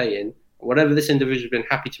happy to pay in, whatever this individual's been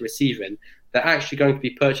happy to receive in, they're actually going to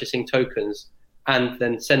be purchasing tokens and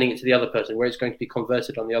then sending it to the other person, where it's going to be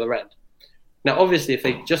converted on the other end. Now, obviously, if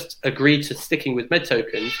they just agree to sticking with med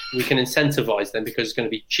tokens, we can incentivize them because it's going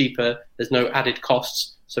to be cheaper. There's no added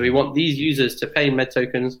costs. So we want these users to pay in med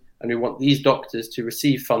tokens, and we want these doctors to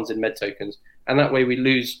receive funds in med tokens. And that way we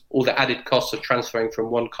lose all the added costs of transferring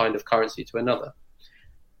from one kind of currency to another.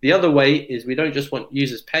 The other way is we don't just want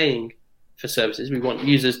users paying for services, we want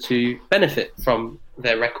users to benefit from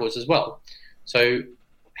their records as well. So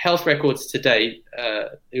health records today,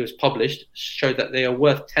 it was published, showed that they are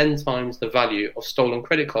worth 10 times the value of stolen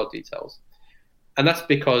credit card details. And that's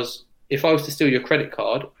because if I was to steal your credit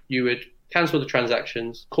card, you would cancel the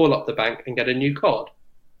transactions, call up the bank and get a new card.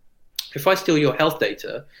 If I steal your health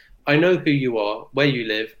data, I know who you are, where you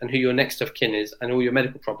live, and who your next of kin is, and all your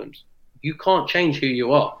medical problems. You can't change who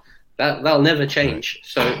you are. That'll never change.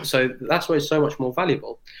 So that's why it's so much more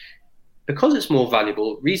valuable. Because it's more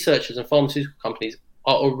valuable, researchers and pharmaceutical companies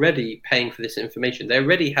are already paying for this information. They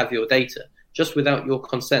already have your data, just without your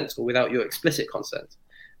consent or without your explicit consent.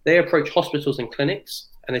 They approach hospitals and clinics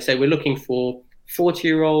and they say, we're looking for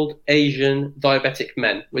 40-year-old Asian diabetic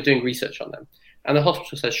men. We're doing research on them. And the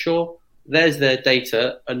hospital says, sure, there's their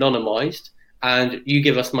data anonymized, and you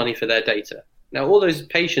give us money for their data. Now, all those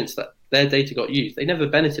patients that their data got used, they never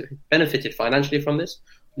benefited financially from this,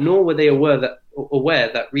 nor were they aware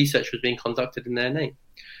that research was being conducted in their name.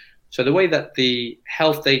 So the way that the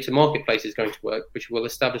health data marketplace is going to work, which we'll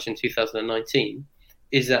establish in 2019,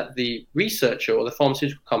 is that the researcher or the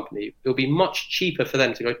pharmaceutical company, it will be much cheaper for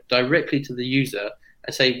them to go directly to the user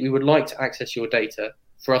and say, we would like to access your data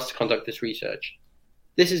for us to conduct this research.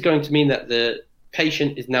 This is going to mean that the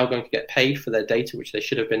patient is now going to get paid for their data, which they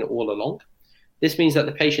should have been all along. This means that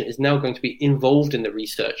the patient is now going to be involved in the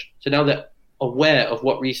research. So now they're aware of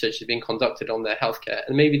what research is being conducted on their healthcare,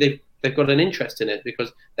 and maybe they've got an interest in it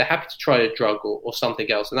because they're happy to try a drug or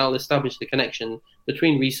something else, and that'll establish the connection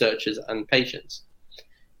between researchers and patients.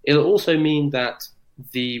 It'll also mean that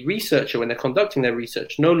the researcher, when they're conducting their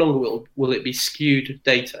research, no longer will it be skewed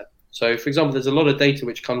data. So, for example, there's a lot of data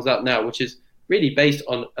which comes out now, which is really based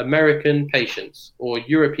on American patients or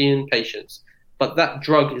European patients. But that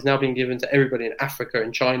drug is now being given to everybody in Africa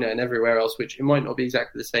and China and everywhere else, which it might not be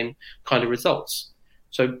exactly the same kind of results.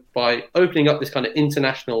 So by opening up this kind of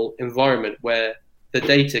international environment where the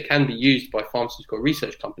data can be used by pharmaceutical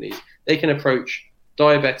research companies, they can approach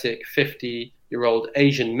diabetic 50-year-old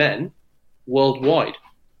Asian men worldwide.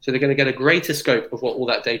 So they're going to get a greater scope of what all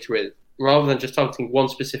that data is, rather than just targeting one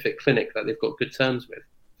specific clinic that they've got good terms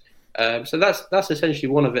with. So that's essentially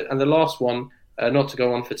one of it. And the last one, not to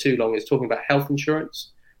go on for too long, is talking about health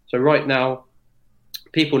insurance. So right now,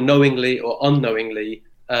 people knowingly or unknowingly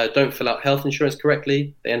don't fill out health insurance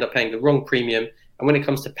correctly. They end up paying the wrong premium. And when it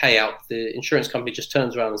comes to payout, the insurance company just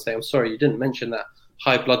turns around and says, I'm sorry, you didn't mention that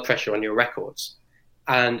high blood pressure on your records.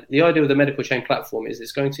 And the idea of the medical chain platform is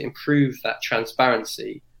it's going to improve that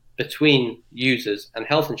transparency between users and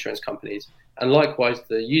health insurance companies. And likewise,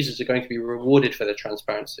 the users are going to be rewarded for their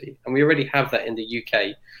transparency. And we already have that in the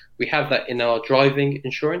UK. We have that in our driving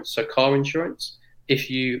insurance, so car insurance. If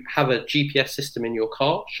you have a GPS system in your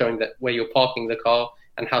car showing that where you're parking the car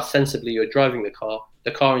and how sensibly you're driving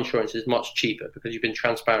the car insurance is much cheaper because you've been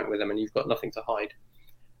transparent with them and you've got nothing to hide.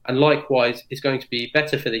 And likewise, it's going to be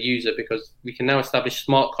better for the user because we can now establish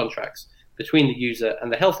smart contracts between the user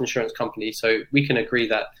and the health insurance company. So we can agree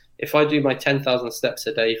that if I do my 10,000 steps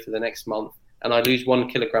a day for the next month and I lose 1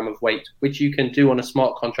 kilogram of weight, which you can do on a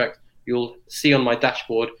smart contract, you'll see on my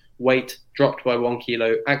dashboard, weight dropped by 1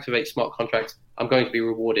 kilo, activate smart contracts, I'm going to be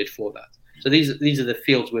rewarded for that. So these are the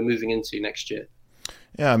fields we're moving into next year.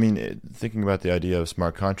 Yeah, I mean, thinking about the idea of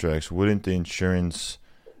smart contracts, wouldn't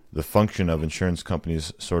the function of insurance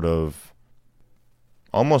companies sort of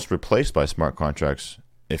almost replaced by smart contracts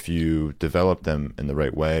if you develop them in the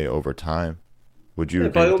right way over time? Would you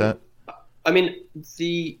agree with that? I mean,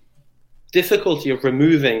 the difficulty of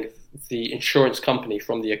removing the insurance company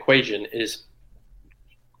from the equation is,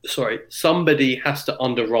 somebody has to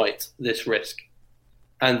underwrite this risk.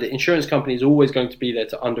 And the insurance company is always going to be there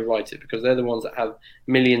to underwrite it because they're the ones that have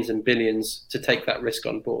millions and billions to take that risk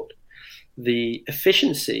on board. The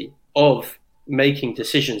efficiency of making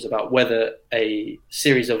decisions about whether a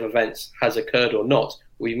series of events has occurred or not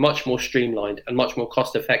will be much more streamlined and much more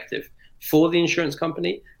cost effective for the insurance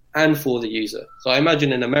company and for the user. So I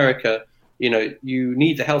imagine in America, you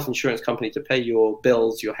need the health insurance company to pay your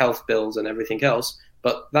bills, your health bills and everything else,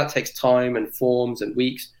 but that takes time and forms and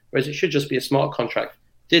weeks, whereas it should just be a smart contract.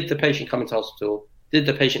 Did the patient come into hospital? Did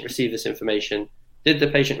the patient receive this information? Did the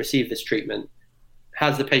patient receive this treatment?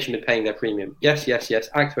 Has the patient been paying their premium? Yes.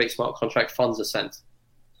 Activate smart contract, funds are sent,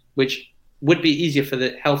 which would be easier for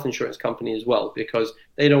the health insurance company as well because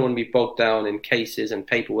they don't want to be bogged down in cases and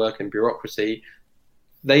paperwork and bureaucracy.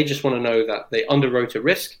 They just want to know that they underwrote a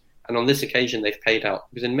risk and on this occasion they've paid out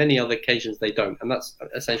because in many other occasions they don't. And that's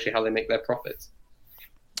essentially how they make their profits.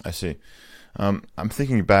 I see. I'm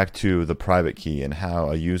thinking back to the private key and how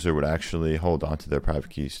a user would actually hold on to their private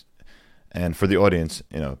keys. And for the audience,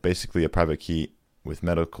 basically a private key with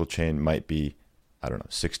medical chain might be,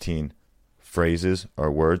 16 phrases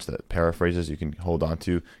or words, that paraphrases you can hold on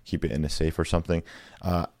to, keep it in a safe or something.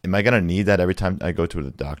 Am I going to need that every time I go to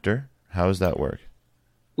the doctor? How does that work?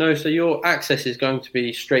 No, so your access is going to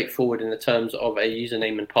be straightforward in the terms of a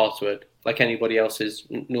username and password, like anybody else's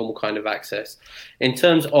normal kind of access. In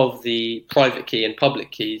terms of the private key and public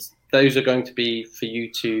keys, those are going to be for you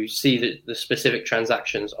to see the specific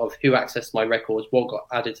transactions of who accessed my records, what got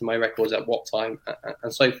added to my records at what time,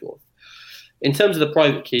 and so forth. In terms of the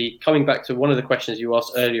private key, coming back to one of the questions you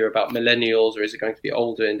asked earlier about millennials, or is it going to be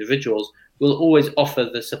older individuals, we'll always offer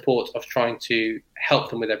the support of trying to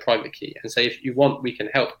help them with their private key and say, if you want, we can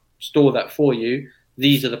help store that for you.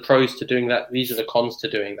 These are the pros to doing that. These are the cons to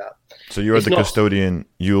doing that. So you're the custodian.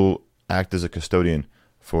 You'll act as a custodian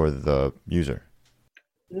for the user.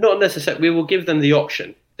 Not necessarily. We will give them the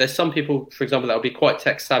option. There's some people, for example, that will be quite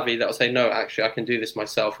tech savvy that will say, no, actually, I can do this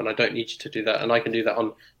myself and I don't need you to do that. And I can do that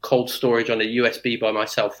on cold storage on a USB by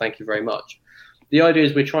myself. Thank you very much. The idea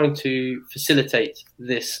is we're trying to facilitate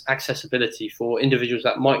this accessibility for individuals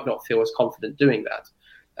that might not feel as confident doing that.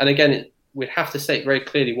 And again, we'd have to state very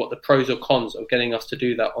clearly what the pros or cons of getting us to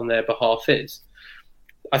do that on their behalf is.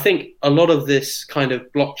 I think a lot of this kind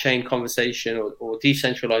of blockchain conversation or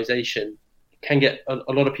decentralization can get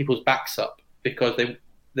a lot of people's backs up because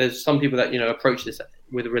there's some people that approach this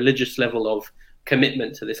with a religious level of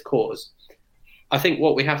commitment to this cause. I think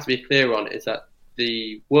what we have to be clear on is that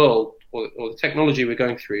the world or the technology we're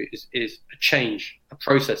going through is a change, a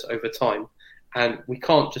process over time. And we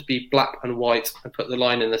can't just be black and white and put the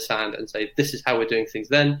line in the sand and say, this is how we're doing things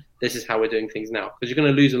then, this is how we're doing things now. Because you're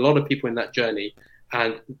going to lose a lot of people in that journey,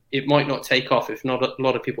 and it might not take off if not a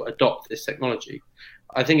lot of people adopt this technology.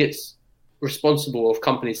 I think it's responsible of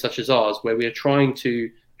companies such as ours, where we are trying to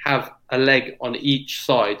have a leg on each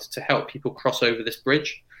side to help people cross over this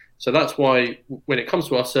bridge. So that's why when it comes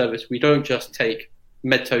to our service, we don't just take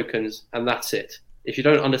med tokens and that's it. If you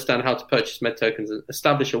don't understand how to purchase med tokens and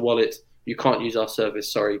establish a wallet, you can't use our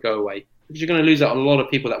service. Sorry, go away. Because you're going to lose out on a lot of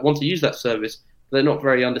people that want to use that service, but they're not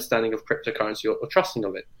very understanding of cryptocurrency or trusting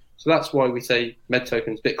of it. So that's why we say med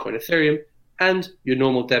tokens, Bitcoin, Ethereum, and your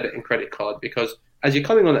normal debit and credit card. Because as you're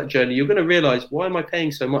coming on that journey, you're going to realize, why am I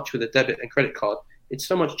paying so much with a debit and credit card? It's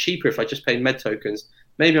so much cheaper if I just pay med tokens.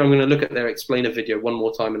 Maybe I'm going to look at their explainer video one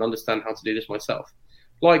more time and understand how to do this myself.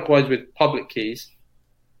 Likewise with public keys,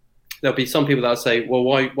 there'll be some people that will say, well,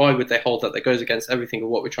 why would they hold that? That goes against everything of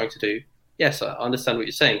what we're trying to do. Yes, I understand what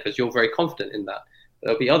you're saying because you're very confident in that.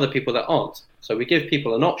 There'll be other people that aren't. So we give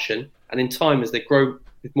people an option, and in time, as they grow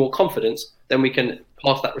with more confidence, then we can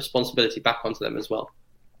pass that responsibility back onto them as well.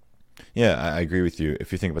 Yeah, I agree with you.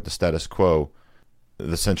 If you think about the status quo,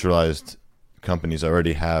 the centralized companies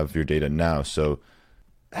already have your data now. So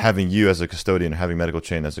having you as a custodian, having Medical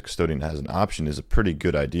Chain as a custodian as an option is a pretty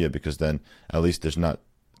good idea, because then at least there's not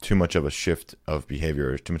too much of a shift of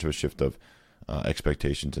behavior or too much of a shift of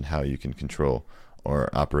expectations and how you can control or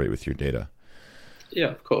operate with your data. Yeah,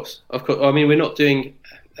 of course. I mean, we're not doing,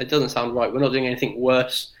 it doesn't sound right, we're not doing anything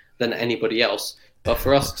worse than anybody else. But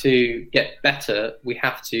for us to get better, we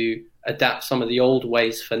have to adapt some of the old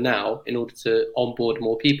ways for now in order to onboard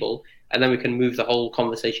more people. And then we can move the whole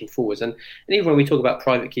conversation forwards. And even when we talk about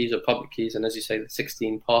private keys or public keys, and as you say, the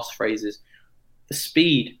 16 passphrases, the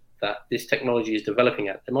speed that this technology is developing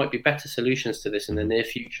at, there might be better solutions to this in the near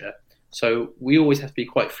future. So we always have to be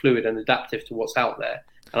quite fluid and adaptive to what's out there.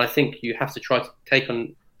 And I think you have to try to take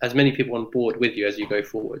on as many people on board with you as you go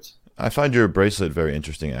forwards. I find your bracelet very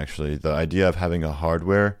interesting, actually. The idea of having a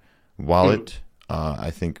hardware wallet,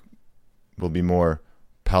 I think, will be more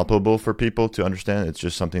palpable for people to understand. It's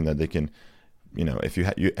just something that they can, if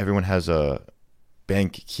everyone has a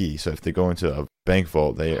bank key. So if they go into a bank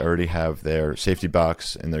vault, they already have their safety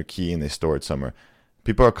box and their key and they store it somewhere.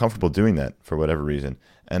 People are comfortable doing that for whatever reason.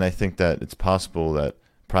 And I think that it's possible that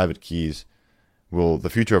the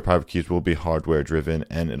future of private keys will be hardware driven,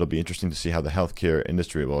 and it'll be interesting to see how the healthcare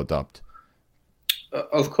industry will adopt.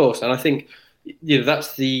 Of course. And I think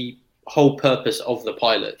that's the whole purpose of the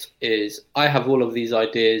pilot. Is I have all of these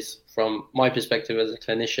ideas from my perspective as a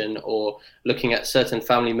clinician, or looking at certain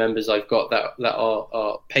family members I've got that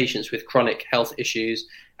are patients with chronic health issues,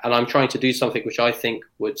 and I'm trying to do something which I think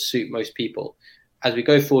would suit most people. As we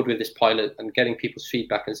go forward with this pilot and getting people's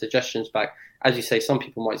feedback and suggestions back, as you say, some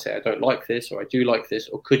people might say, I don't like this, or I do like this,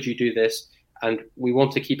 or could you do this? And we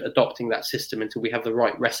want to keep adopting that system until we have the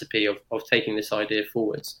right recipe of taking this idea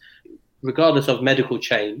forwards. Regardless of Medical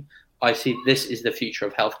Chain, I see this is the future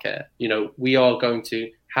of healthcare. We are going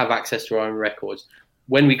to have access to our own records.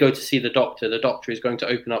 When we go to see the doctor is going to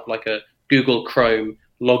open up like a Google Chrome,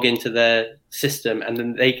 log into their system, and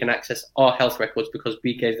then they can access our health records because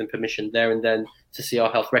we gave them permission there and then to see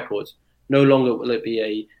our health records. No longer will it be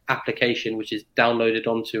a application which is downloaded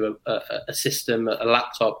onto a system, a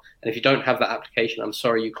laptop, and if you don't have that application, I'm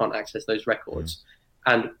sorry, you can't access those records.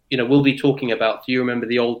 And we'll be talking about, do you remember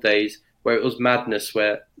the old days where it was madness,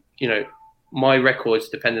 where my records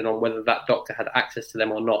depended on whether that doctor had access to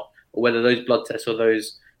them or not, or whether those blood tests or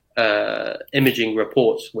those imaging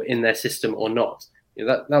reports were in their system or not.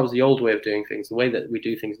 That was the old way of doing things. The way that we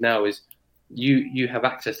do things now is you have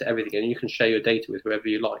access to everything, and you can share your data with whoever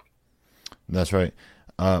you like. That's right.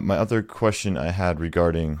 My other question I had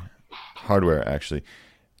regarding hardware, actually,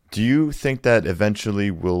 do you think that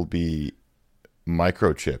eventually will be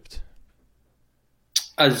microchipped?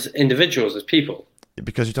 As individuals, as people?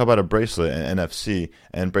 Because you talk about a bracelet and NFC,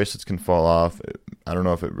 and bracelets can fall off. I don't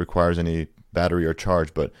know if it requires any battery or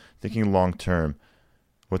charge, but thinking long term,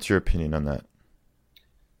 what's your opinion on that?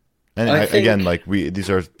 And again, these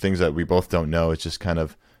are things that we both don't know. It's just kind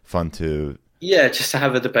of fun to just to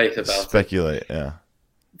have a debate about speculate. Yeah.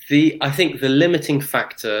 I think the limiting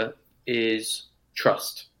factor is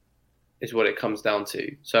trust, is what it comes down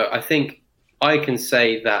to. So I think I can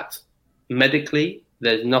say that medically,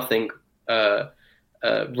 there's nothing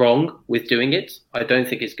wrong with doing it. I don't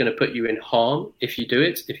think it's going to put you in harm if you do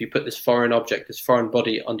it. If you put this foreign object, this foreign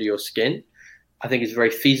body under your skin, I think it's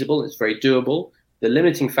very feasible. It's very doable. The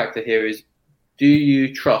limiting factor here is, do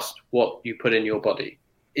you trust what you put in your body?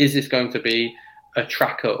 Is this going to be a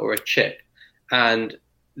tracker or a chip? And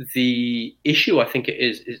the issue I think it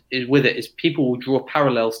is with it is people will draw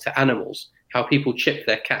parallels to animals, how people chip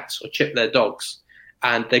their cats or chip their dogs,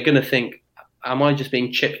 and they're going to think, am I just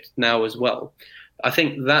being chipped now as well? I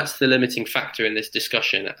think that's the limiting factor in this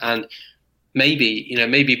discussion. And maybe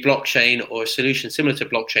blockchain or a solution similar to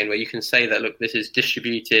blockchain where you can say that, look, this is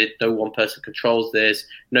distributed, no one person controls this,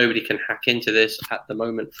 nobody can hack into this at the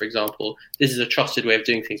moment, for example. This is a trusted way of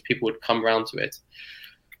doing things. People would come around to it.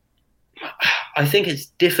 I think it's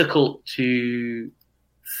difficult to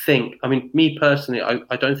think. I mean, me personally,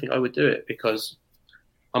 I don't think I would do it because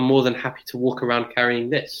I'm more than happy to walk around carrying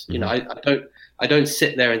this. You know, I don't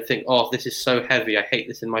sit there and think, oh, this is so heavy. I hate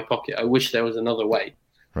this in my pocket. I wish there was another way.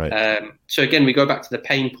 Right. So again, we go back to the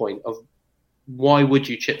pain point of why would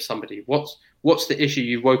you chip somebody? What's the issue?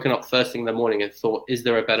 You've woken up first thing in the morning and thought, is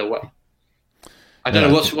there a better way? I don't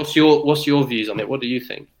know. What's your views on it? What do you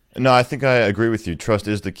think? No, I think I agree with you. Trust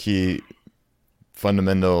is the key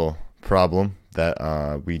fundamental problem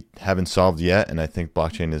that we haven't solved yet, and I think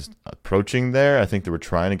blockchain is approaching there. I think that we're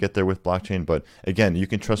trying to get there with blockchain, but again, you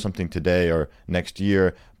can trust something today or next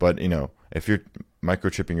year, but if you're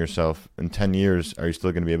microchipping yourself in 10 years, are you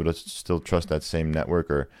still going to be able to still trust that same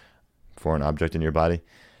network or foreign object in your body?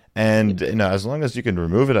 And as long as you can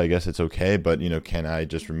remove it, I guess it's okay, but can I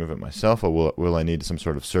just remove it myself, or will I need some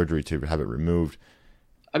sort of surgery to have it removed?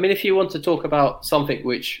 I mean, if you want to talk about something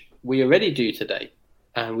which we already do today,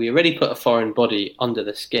 and we already put a foreign body under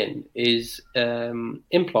the skin, is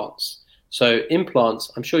implants. So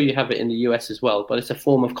implants, I'm sure you have it in the US as well, but it's a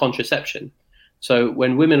form of contraception. So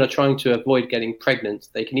when women are trying to avoid getting pregnant,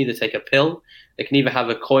 they can either take a pill, they can either have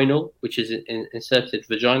a coinal, which is inserted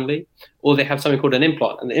vaginally, or they have something called an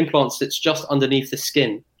implant. And the implant sits just underneath the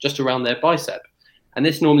skin, just around their bicep. And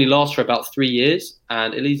this normally lasts for about 3 years,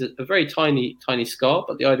 and it leaves a very tiny, tiny scar.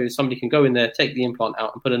 But the idea is somebody can go in there, take the implant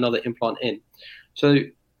out, and put another implant in. So,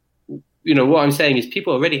 what I'm saying is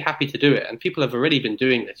people are already happy to do it, and people have already been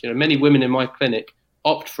doing this. Many women in my clinic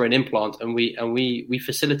opt for an implant, and we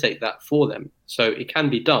facilitate that for them. So it can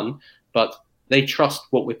be done, but they trust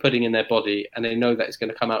what we're putting in their body, and they know that it's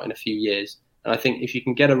going to come out in a few years. And I think if you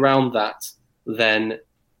can get around that, then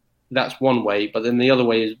that's one way. But then the other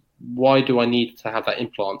way is, why do I need to have that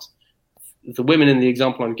implant? The women in the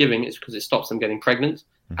example I'm giving is because it stops them getting pregnant,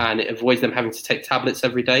 and it avoids them having to take tablets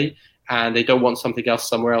every day, and they don't want something else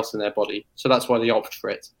somewhere else in their body. So that's why they opt for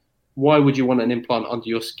it. Why would you want an implant under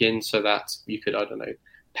your skin so that you could,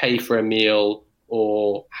 pay for a meal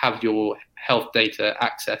or have your health data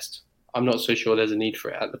accessed? I'm not so sure there's a need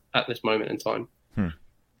for it at this moment in time.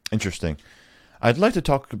 Interesting. I'd like to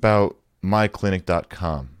talk about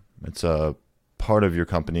myclinic.com. It's a part of your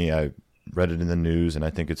company. I read it in the news, and I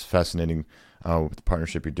think it's fascinating with the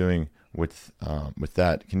partnership you're doing with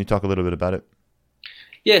that. Can you talk a little bit about it?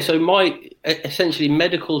 Yeah, so essentially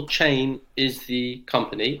Medical Chain is the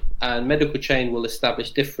company, and Medical Chain will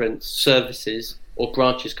establish different services or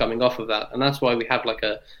branches coming off of that. And that's why we have like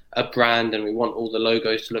a brand, and we want all the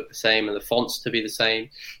logos to look the same and the fonts to be the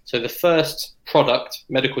same. So the first product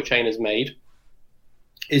Medical Chain has made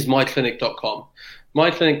is myclinic.com.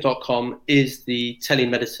 Myclinic.com is the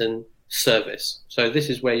telemedicine service. So this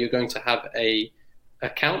is where you're going to have a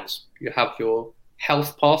account, you have your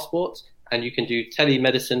health passport, and you can do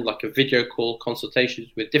telemedicine, like a video call consultations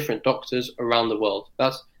with different doctors around the world.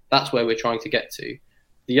 That's where we're trying to get to.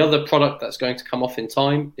 The other product that's going to come off in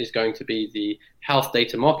time is going to be the health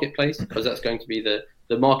data marketplace, because that's going to be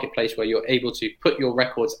the marketplace where you're able to put your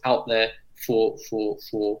records out there for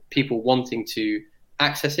people wanting to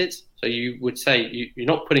access it. So you would say you're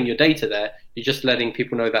not putting your data there, you're just letting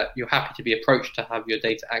people know that you're happy to be approached to have your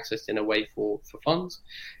data accessed in a way for funds.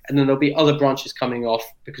 And then there'll be other branches coming off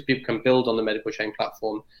because people can build on the Medical Chain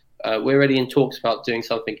platform. We're already in talks about doing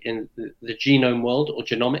something in the genome world or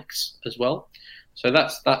genomics as well. So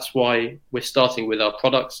that's why we're starting with our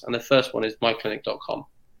products. And the first one is myclinic.com.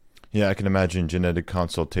 Yeah, I can imagine genetic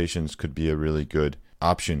consultations could be a really good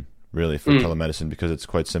option, really, for telemedicine, because it's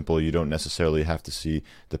quite simple. You don't necessarily have to see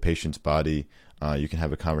the patient's body. You can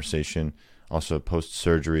have a conversation. Also,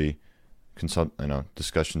 post-surgery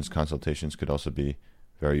discussions, consultations could also be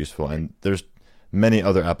very useful. And there's many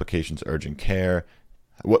other applications, urgent care.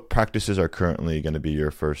 What practices are currently going to be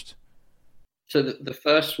your first? So the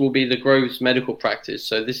first will be the Groves Medical Practice.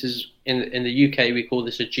 So this is, in the UK, we call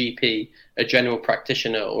this a GP, a general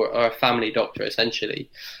practitioner, or a family doctor, essentially.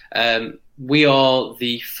 We are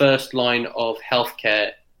the first line of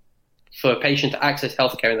healthcare. For a patient to access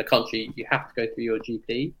healthcare in the country, you have to go through your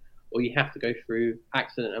GP, or you have to go through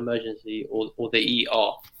accident emergency or the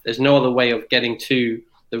ER. There's no other way of getting to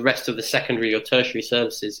the rest of the secondary or tertiary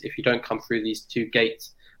services if you don't come through these two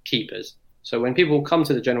gatekeepers. So when people come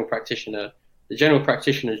to the general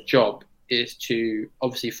practitioner's job is to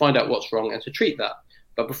obviously find out what's wrong and to treat that.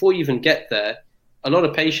 But before you even get there, a lot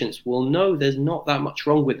of patients will know there's not that much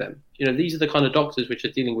wrong with them. These are the kind of doctors which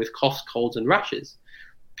are dealing with coughs, colds, and rashes.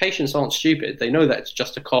 Patients aren't stupid. They know that it's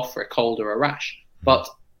just a cough or a cold or a rash, but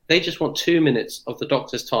they just want 2 minutes of the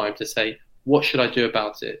doctor's time to say, what should I do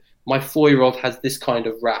about it? My 4-year-old has this kind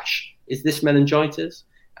of rash. Is this meningitis?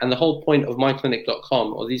 And the whole point of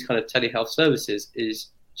myclinic.com or these kind of telehealth services is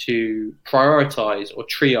to prioritize or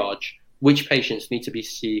triage which patients need to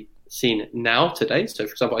be seen now, today. So,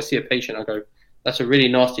 for example, I see a patient, I go, that's a really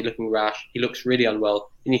nasty looking rash. He looks really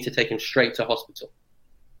unwell. You need to take him straight to hospital.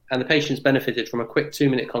 And the patient's benefited from a quick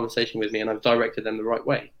 2-minute conversation with me, and I've directed them the right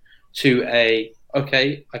way to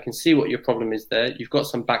okay, I can see what your problem is there. You've got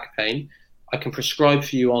some back pain. I can prescribe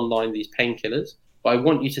for you online these painkillers, but I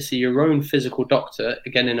want you to see your own physical doctor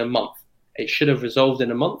again in a month. It should have resolved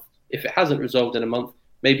in a month. If it hasn't resolved in a month,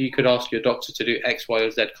 maybe you could ask your doctor to do X, Y,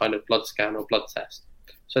 or Z kind of blood scan or blood test.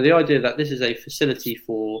 So the idea that this is a facility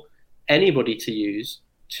for anybody to use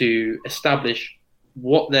to establish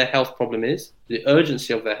what their health problem is, the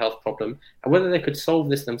urgency of their health problem, and whether they could solve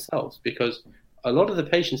this themselves. Because a lot of the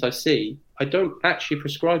patients I see, I don't actually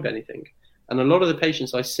prescribe anything. And a lot of the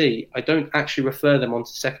patients I see, I don't actually refer them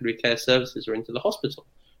onto secondary care services or into the hospital.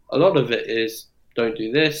 A lot of it is, don't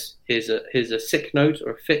do this, here's a sick note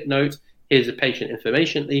or a fit note, here's a patient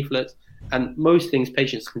information leaflet, and most things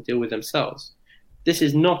patients can deal with themselves. This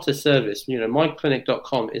is not a service.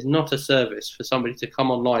 Myclinic.com is not a service for somebody to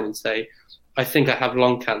come online and say, I think I have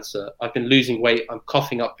lung cancer, I've been losing weight, I'm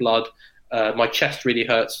coughing up blood, my chest really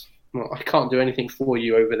hurts. Well, I can't do anything for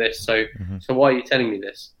you over this, so why are you telling me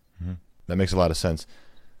this? That makes a lot of sense.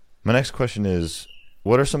 My next question is,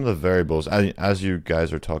 what are some of the variables, as you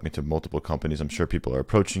guys are talking to multiple companies, I'm sure people are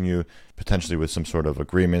approaching you potentially with some sort of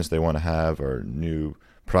agreements they want to have or new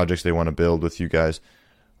projects they want to build with you guys.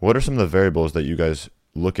 What are some of the variables that you guys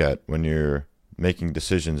look at when you're making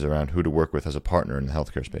decisions around who to work with as a partner in the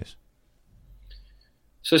healthcare space?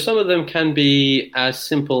 So some of them can be as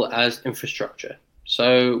simple as infrastructure.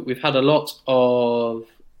 So we've had a lot of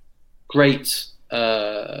great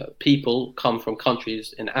people come from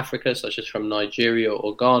countries in Africa, such as from Nigeria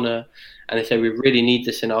or Ghana, and they say, we really need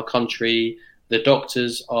this in our country. The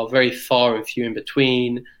doctors are very far and few in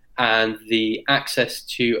between, and the access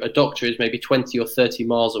to a doctor is maybe 20 or 30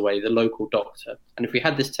 miles away, the local doctor. And if we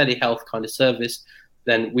had this telehealth kind of service,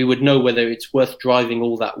 then we would know whether it's worth driving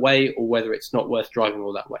all that way or whether it's not worth driving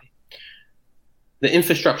all that way. The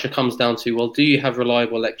infrastructure comes down to, well, do you have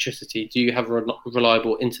reliable electricity? Do you have a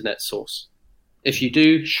reliable internet source? If you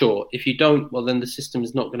do, sure. If you don't, well, then the system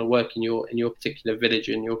is not going to work in your particular village,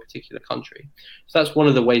 in your particular country. So that's one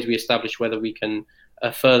of the ways we establish whether we can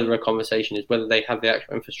further a conversation, is whether they have the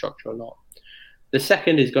actual infrastructure or not. The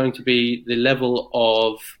second is going to be the level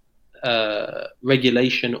of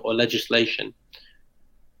regulation or legislation.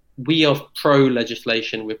 We are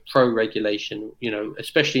pro-legislation, we're pro-regulation,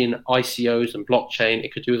 especially in ICOs and blockchain.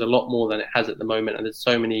 It could do with a lot more than it has at the moment, and there's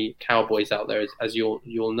so many cowboys out there, as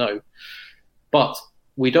you'll know. But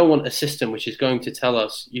we don't want a system which is going to tell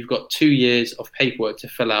us you've got 2 years of paperwork to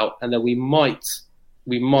fill out and then we might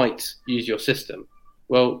use your system.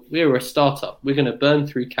 Well, we're a startup. We're going to burn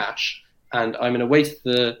through cash, and I'm going to waste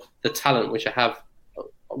the talent which I have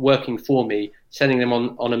working for me, sending them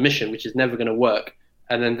on a mission which is never going to work,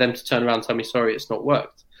 and then them to turn around and tell me, sorry, it's not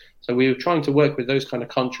worked. So we were trying to work with those kind of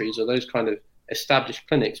countries or those kind of established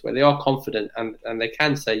clinics where they are confident and they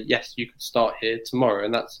can say, yes, you could start here tomorrow.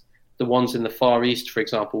 And that's the ones in the Far East, for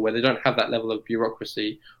example, where they don't have that level of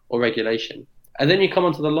bureaucracy or regulation. And then you come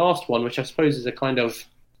on to the last one, which I suppose is a kind of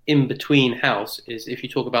in-between house, is if you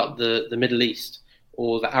talk about the Middle East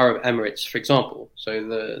or the Arab Emirates, for example. So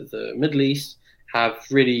the Middle East have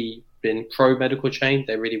really been pro-medical chain.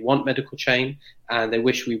 They really want medical chain, and they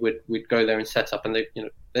wish we'd go there and set up, and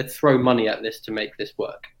they'd throw money at this to make this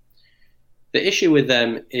work. The issue with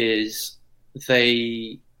them is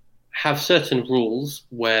they have certain rules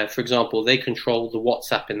where, for example, they control the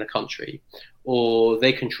WhatsApp in the country, or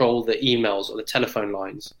they control the emails or the telephone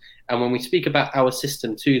lines. And when we speak about our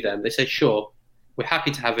system to them, they say, sure, we're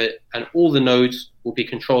happy to have it, and all the nodes will be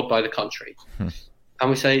controlled by the country. And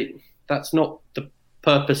we say, that's not the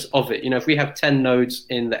purpose of it. If we have 10 nodes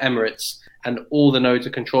in the Emirates and all the nodes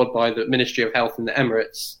are controlled by the Ministry of Health in the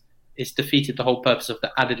Emirates, it's defeated the whole purpose of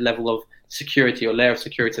the added level of security or layer of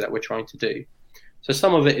security that we're trying to do. So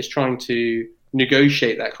some of it is trying to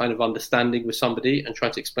negotiate that kind of understanding with somebody and try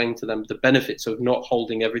to explain to them the benefits of not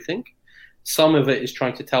holding everything. Some of it is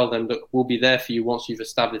trying to tell them, look, we'll be there for you once you've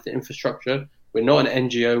established the infrastructure. We're not an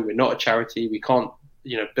NGO, we're not a charity, we can't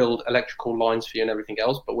build electrical lines for you and everything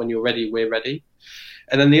else. But when you're ready, we're ready.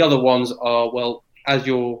 And then the other ones are, well, as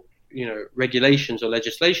your regulations or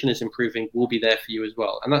legislation is improving, we'll be there for you as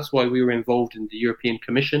well. And that's why we were involved in the European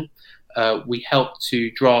Commission. We helped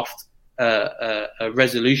to draft a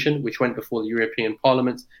resolution which went before the European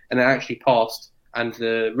Parliament, and it actually passed. And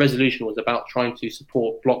the resolution was about trying to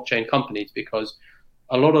support blockchain companies, because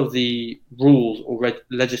a lot of the rules or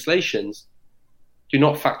legislations do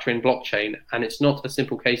not factor in blockchain, and it's not a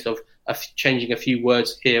simple case of changing a few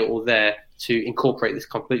words here or there to incorporate this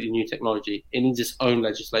completely new technology. It needs its own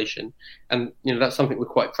legislation, and that's something we're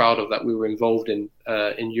quite proud of, that we were involved in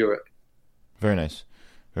Europe. Very nice.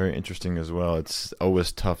 Very interesting as well. It's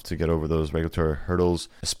always tough to get over those regulatory hurdles,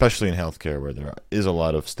 especially in healthcare, where there is a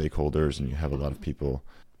lot of stakeholders and you have a lot of people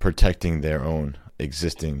protecting their own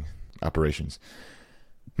existing operations.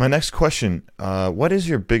 My next question, what is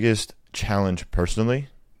your biggest challenge personally?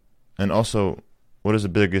 And also, what is the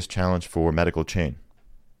biggest challenge for Medical Chain?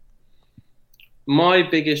 My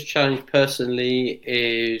biggest challenge personally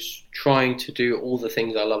is trying to do all the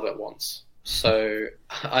things I love at once. So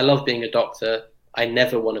I love being a doctor. I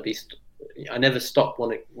never want to be. I never stop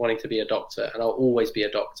wanting to be a doctor, and I'll always be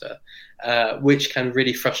a doctor, which can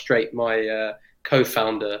really frustrate my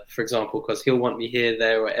co-founder, for example, because he'll want me here,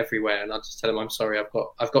 there, or everywhere, and I'll just tell him, I'm sorry,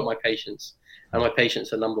 I've got my patients, and my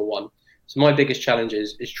patients are number one. So my biggest challenge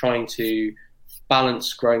is trying to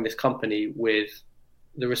balance growing this company with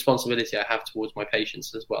the responsibility I have towards my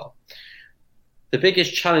patients as well. The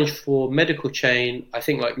biggest challenge for Medical Chain, I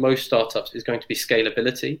think, like most startups, is going to be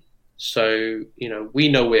scalability. So, we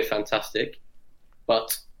know we're fantastic,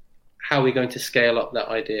 but how are we going to scale up that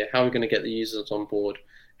idea? How are we going to get the users on board?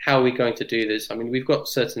 How are we going to do this? I mean, we've got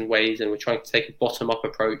certain ways, and we're trying to take a bottom-up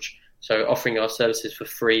approach, so offering our services for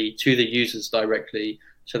free to the users directly,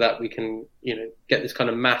 so that we can, get this kind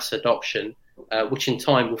of mass adoption, which in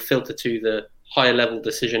time will filter to the higher-level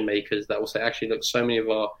decision makers that will say, actually, look, so many of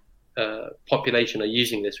our population are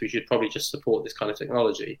using this, we should probably just support this kind of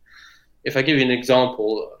technology. If I give you an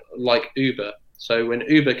example, like Uber. So when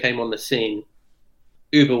Uber came on the scene,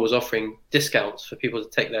 Uber was offering discounts for people to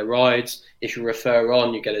take their rides. If you refer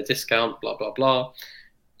on, you get a discount, blah, blah, blah.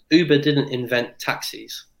 Uber didn't invent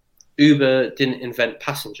taxis. Uber didn't invent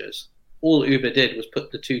passengers. All Uber did was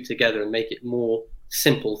put the two together and make it more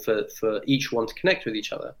simple for each one to connect with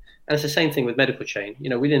each other. And it's the same thing with Medical Chain.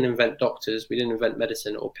 We didn't invent doctors, we didn't invent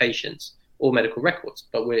medicine or patients or medical records,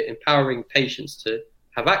 but we're empowering patients to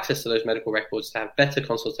have access to those medical records, to have better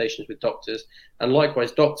consultations with doctors. And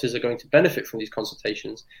likewise, doctors are going to benefit from these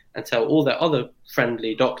consultations and tell all their other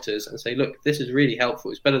friendly doctors and say, look, this is really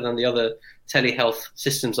helpful. It's better than the other telehealth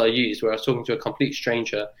systems I used, where I was talking to a complete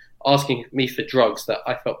stranger asking me for drugs that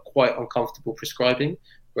I felt quite uncomfortable prescribing.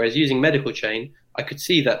 Whereas using Medical Chain, I could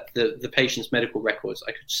see that the patient's medical records,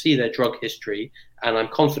 I could see their drug history, and I'm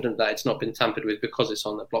confident that it's not been tampered with because it's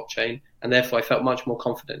on the blockchain. And therefore, I felt much more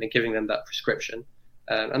confident in giving them that prescription.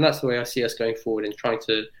 And that's the way I see us going forward in trying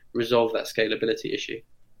to resolve that scalability issue.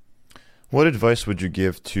 What advice would you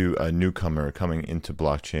give to a newcomer coming into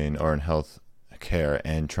blockchain or in health care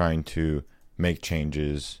and trying to make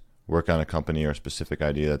changes, work on a company or a specific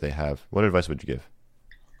idea that they have? What advice would you give?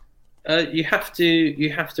 You have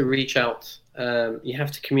to reach out. You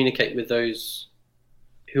have to communicate with those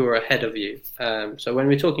who are ahead of you. So when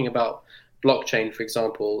we're talking about blockchain, for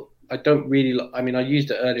example, I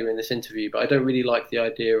used it earlier in this interview, but I don't really like the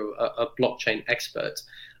idea of a blockchain expert.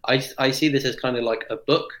 I see this as kind of like a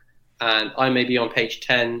book, and I may be on page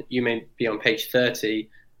 10, you may be on page 30,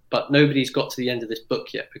 but nobody's got to the end of this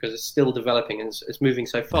book yet because it's still developing and it's moving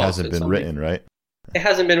so fast. It hasn't been written, right? It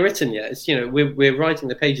hasn't been written yet. It's, we're writing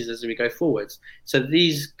the pages as we go forwards. So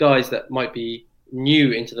these guys that might be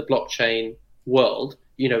new into the blockchain world,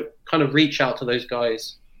 kind of reach out to those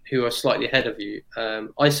guys who are slightly ahead of you.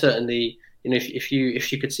 I certainly, if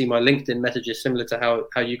you could see my LinkedIn messages similar to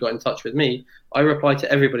how you got in touch with me, I reply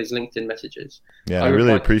to everybody's LinkedIn messages. Yeah, I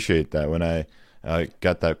really appreciate that. When I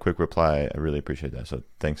got that quick reply, I really appreciate that. So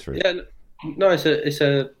thanks for. Yeah, no, it's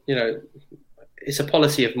a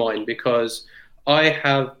policy of mine, because I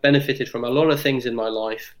have benefited from a lot of things in my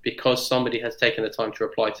life because somebody has taken the time to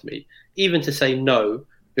reply to me, even to say no.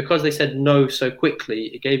 Because they said no so quickly,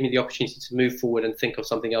 it gave me the opportunity to move forward and think of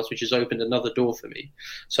something else, which has opened another door for me.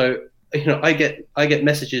 So, I get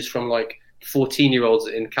messages from like 14-year-olds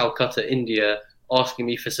in Calcutta, India, asking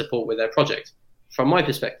me for support with their project. From my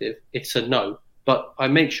perspective, it's a no, but I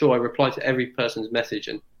make sure I reply to every person's message,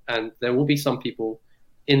 and there will be some people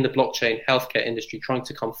in the blockchain healthcare industry trying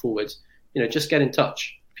to come forward. Just get in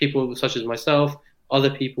touch. People such as myself, other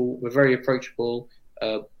people, we're very approachable.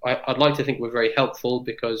 I'd like to think we're very helpful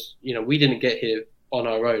because, we didn't get here on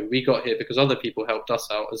our own. We got here because other people helped us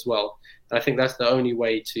out as well. And I think that's the only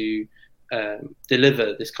way to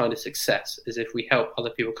deliver this kind of success, is if we help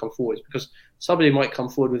other people come forward, because somebody might come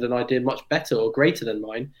forward with an idea much better or greater than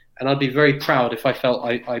mine, and I'd be very proud if I felt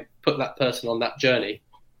I put that person on that journey.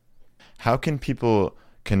 How can people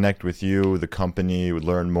connect with you, the company,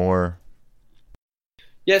 learn more?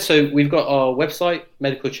 Yeah, so we've got our website,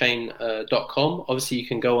 medicalchain.com. Obviously, you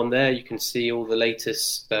can go on there. You can see all the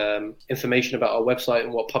latest information about our website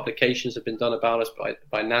and what publications have been done about us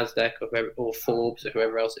by NASDAQ or Forbes or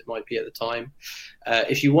whoever else it might be at the time.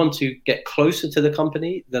 If you want to get closer to the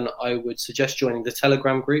company, then I would suggest joining the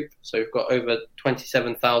Telegram group. So we've got over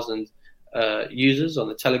 27,000 users on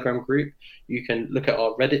the Telegram group. You can look at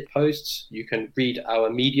our Reddit posts. You can read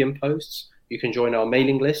our Medium posts. You can join our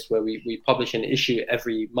mailing list, where we publish an issue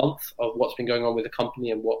every month of what's been going on with the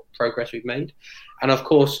company and what progress we've made. And of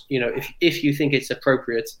course, if you think it's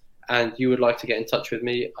appropriate and you would like to get in touch with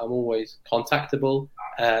me, I'm always contactable.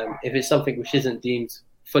 If it's something which isn't deemed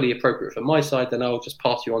fully appropriate from my side, then I'll just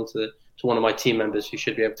pass you on to one of my team members who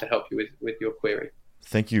should be able to help you with your query.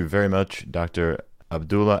 Thank you very much, Dr.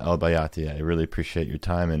 Abdullah Al-Bayati. I really appreciate your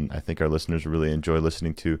time, and I think our listeners really enjoy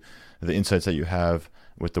listening to the insights that you have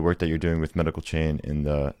with the work that you're doing with Medical Chain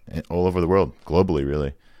all over the world, globally,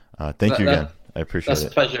 really. Thank you again. I appreciate it.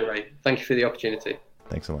 That's a pleasure, Ray. Thank you for the opportunity.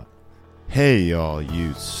 Thanks a lot. Hey, y'all,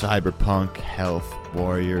 you cyberpunk health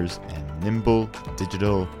warriors and nimble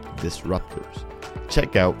digital disruptors.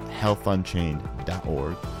 Check out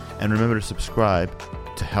healthunchained.org, and remember to subscribe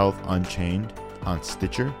to Health Unchained on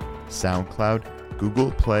Stitcher, SoundCloud,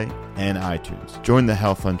 Google Play, and iTunes. Join the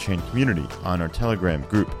Health Unchained community on our Telegram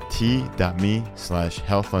group,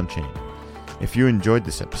 t.me/healthunchained. If you enjoyed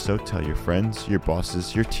this episode, tell your friends, your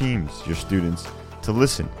bosses, your teams, your students to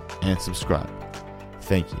listen and subscribe.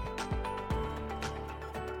 Thank you.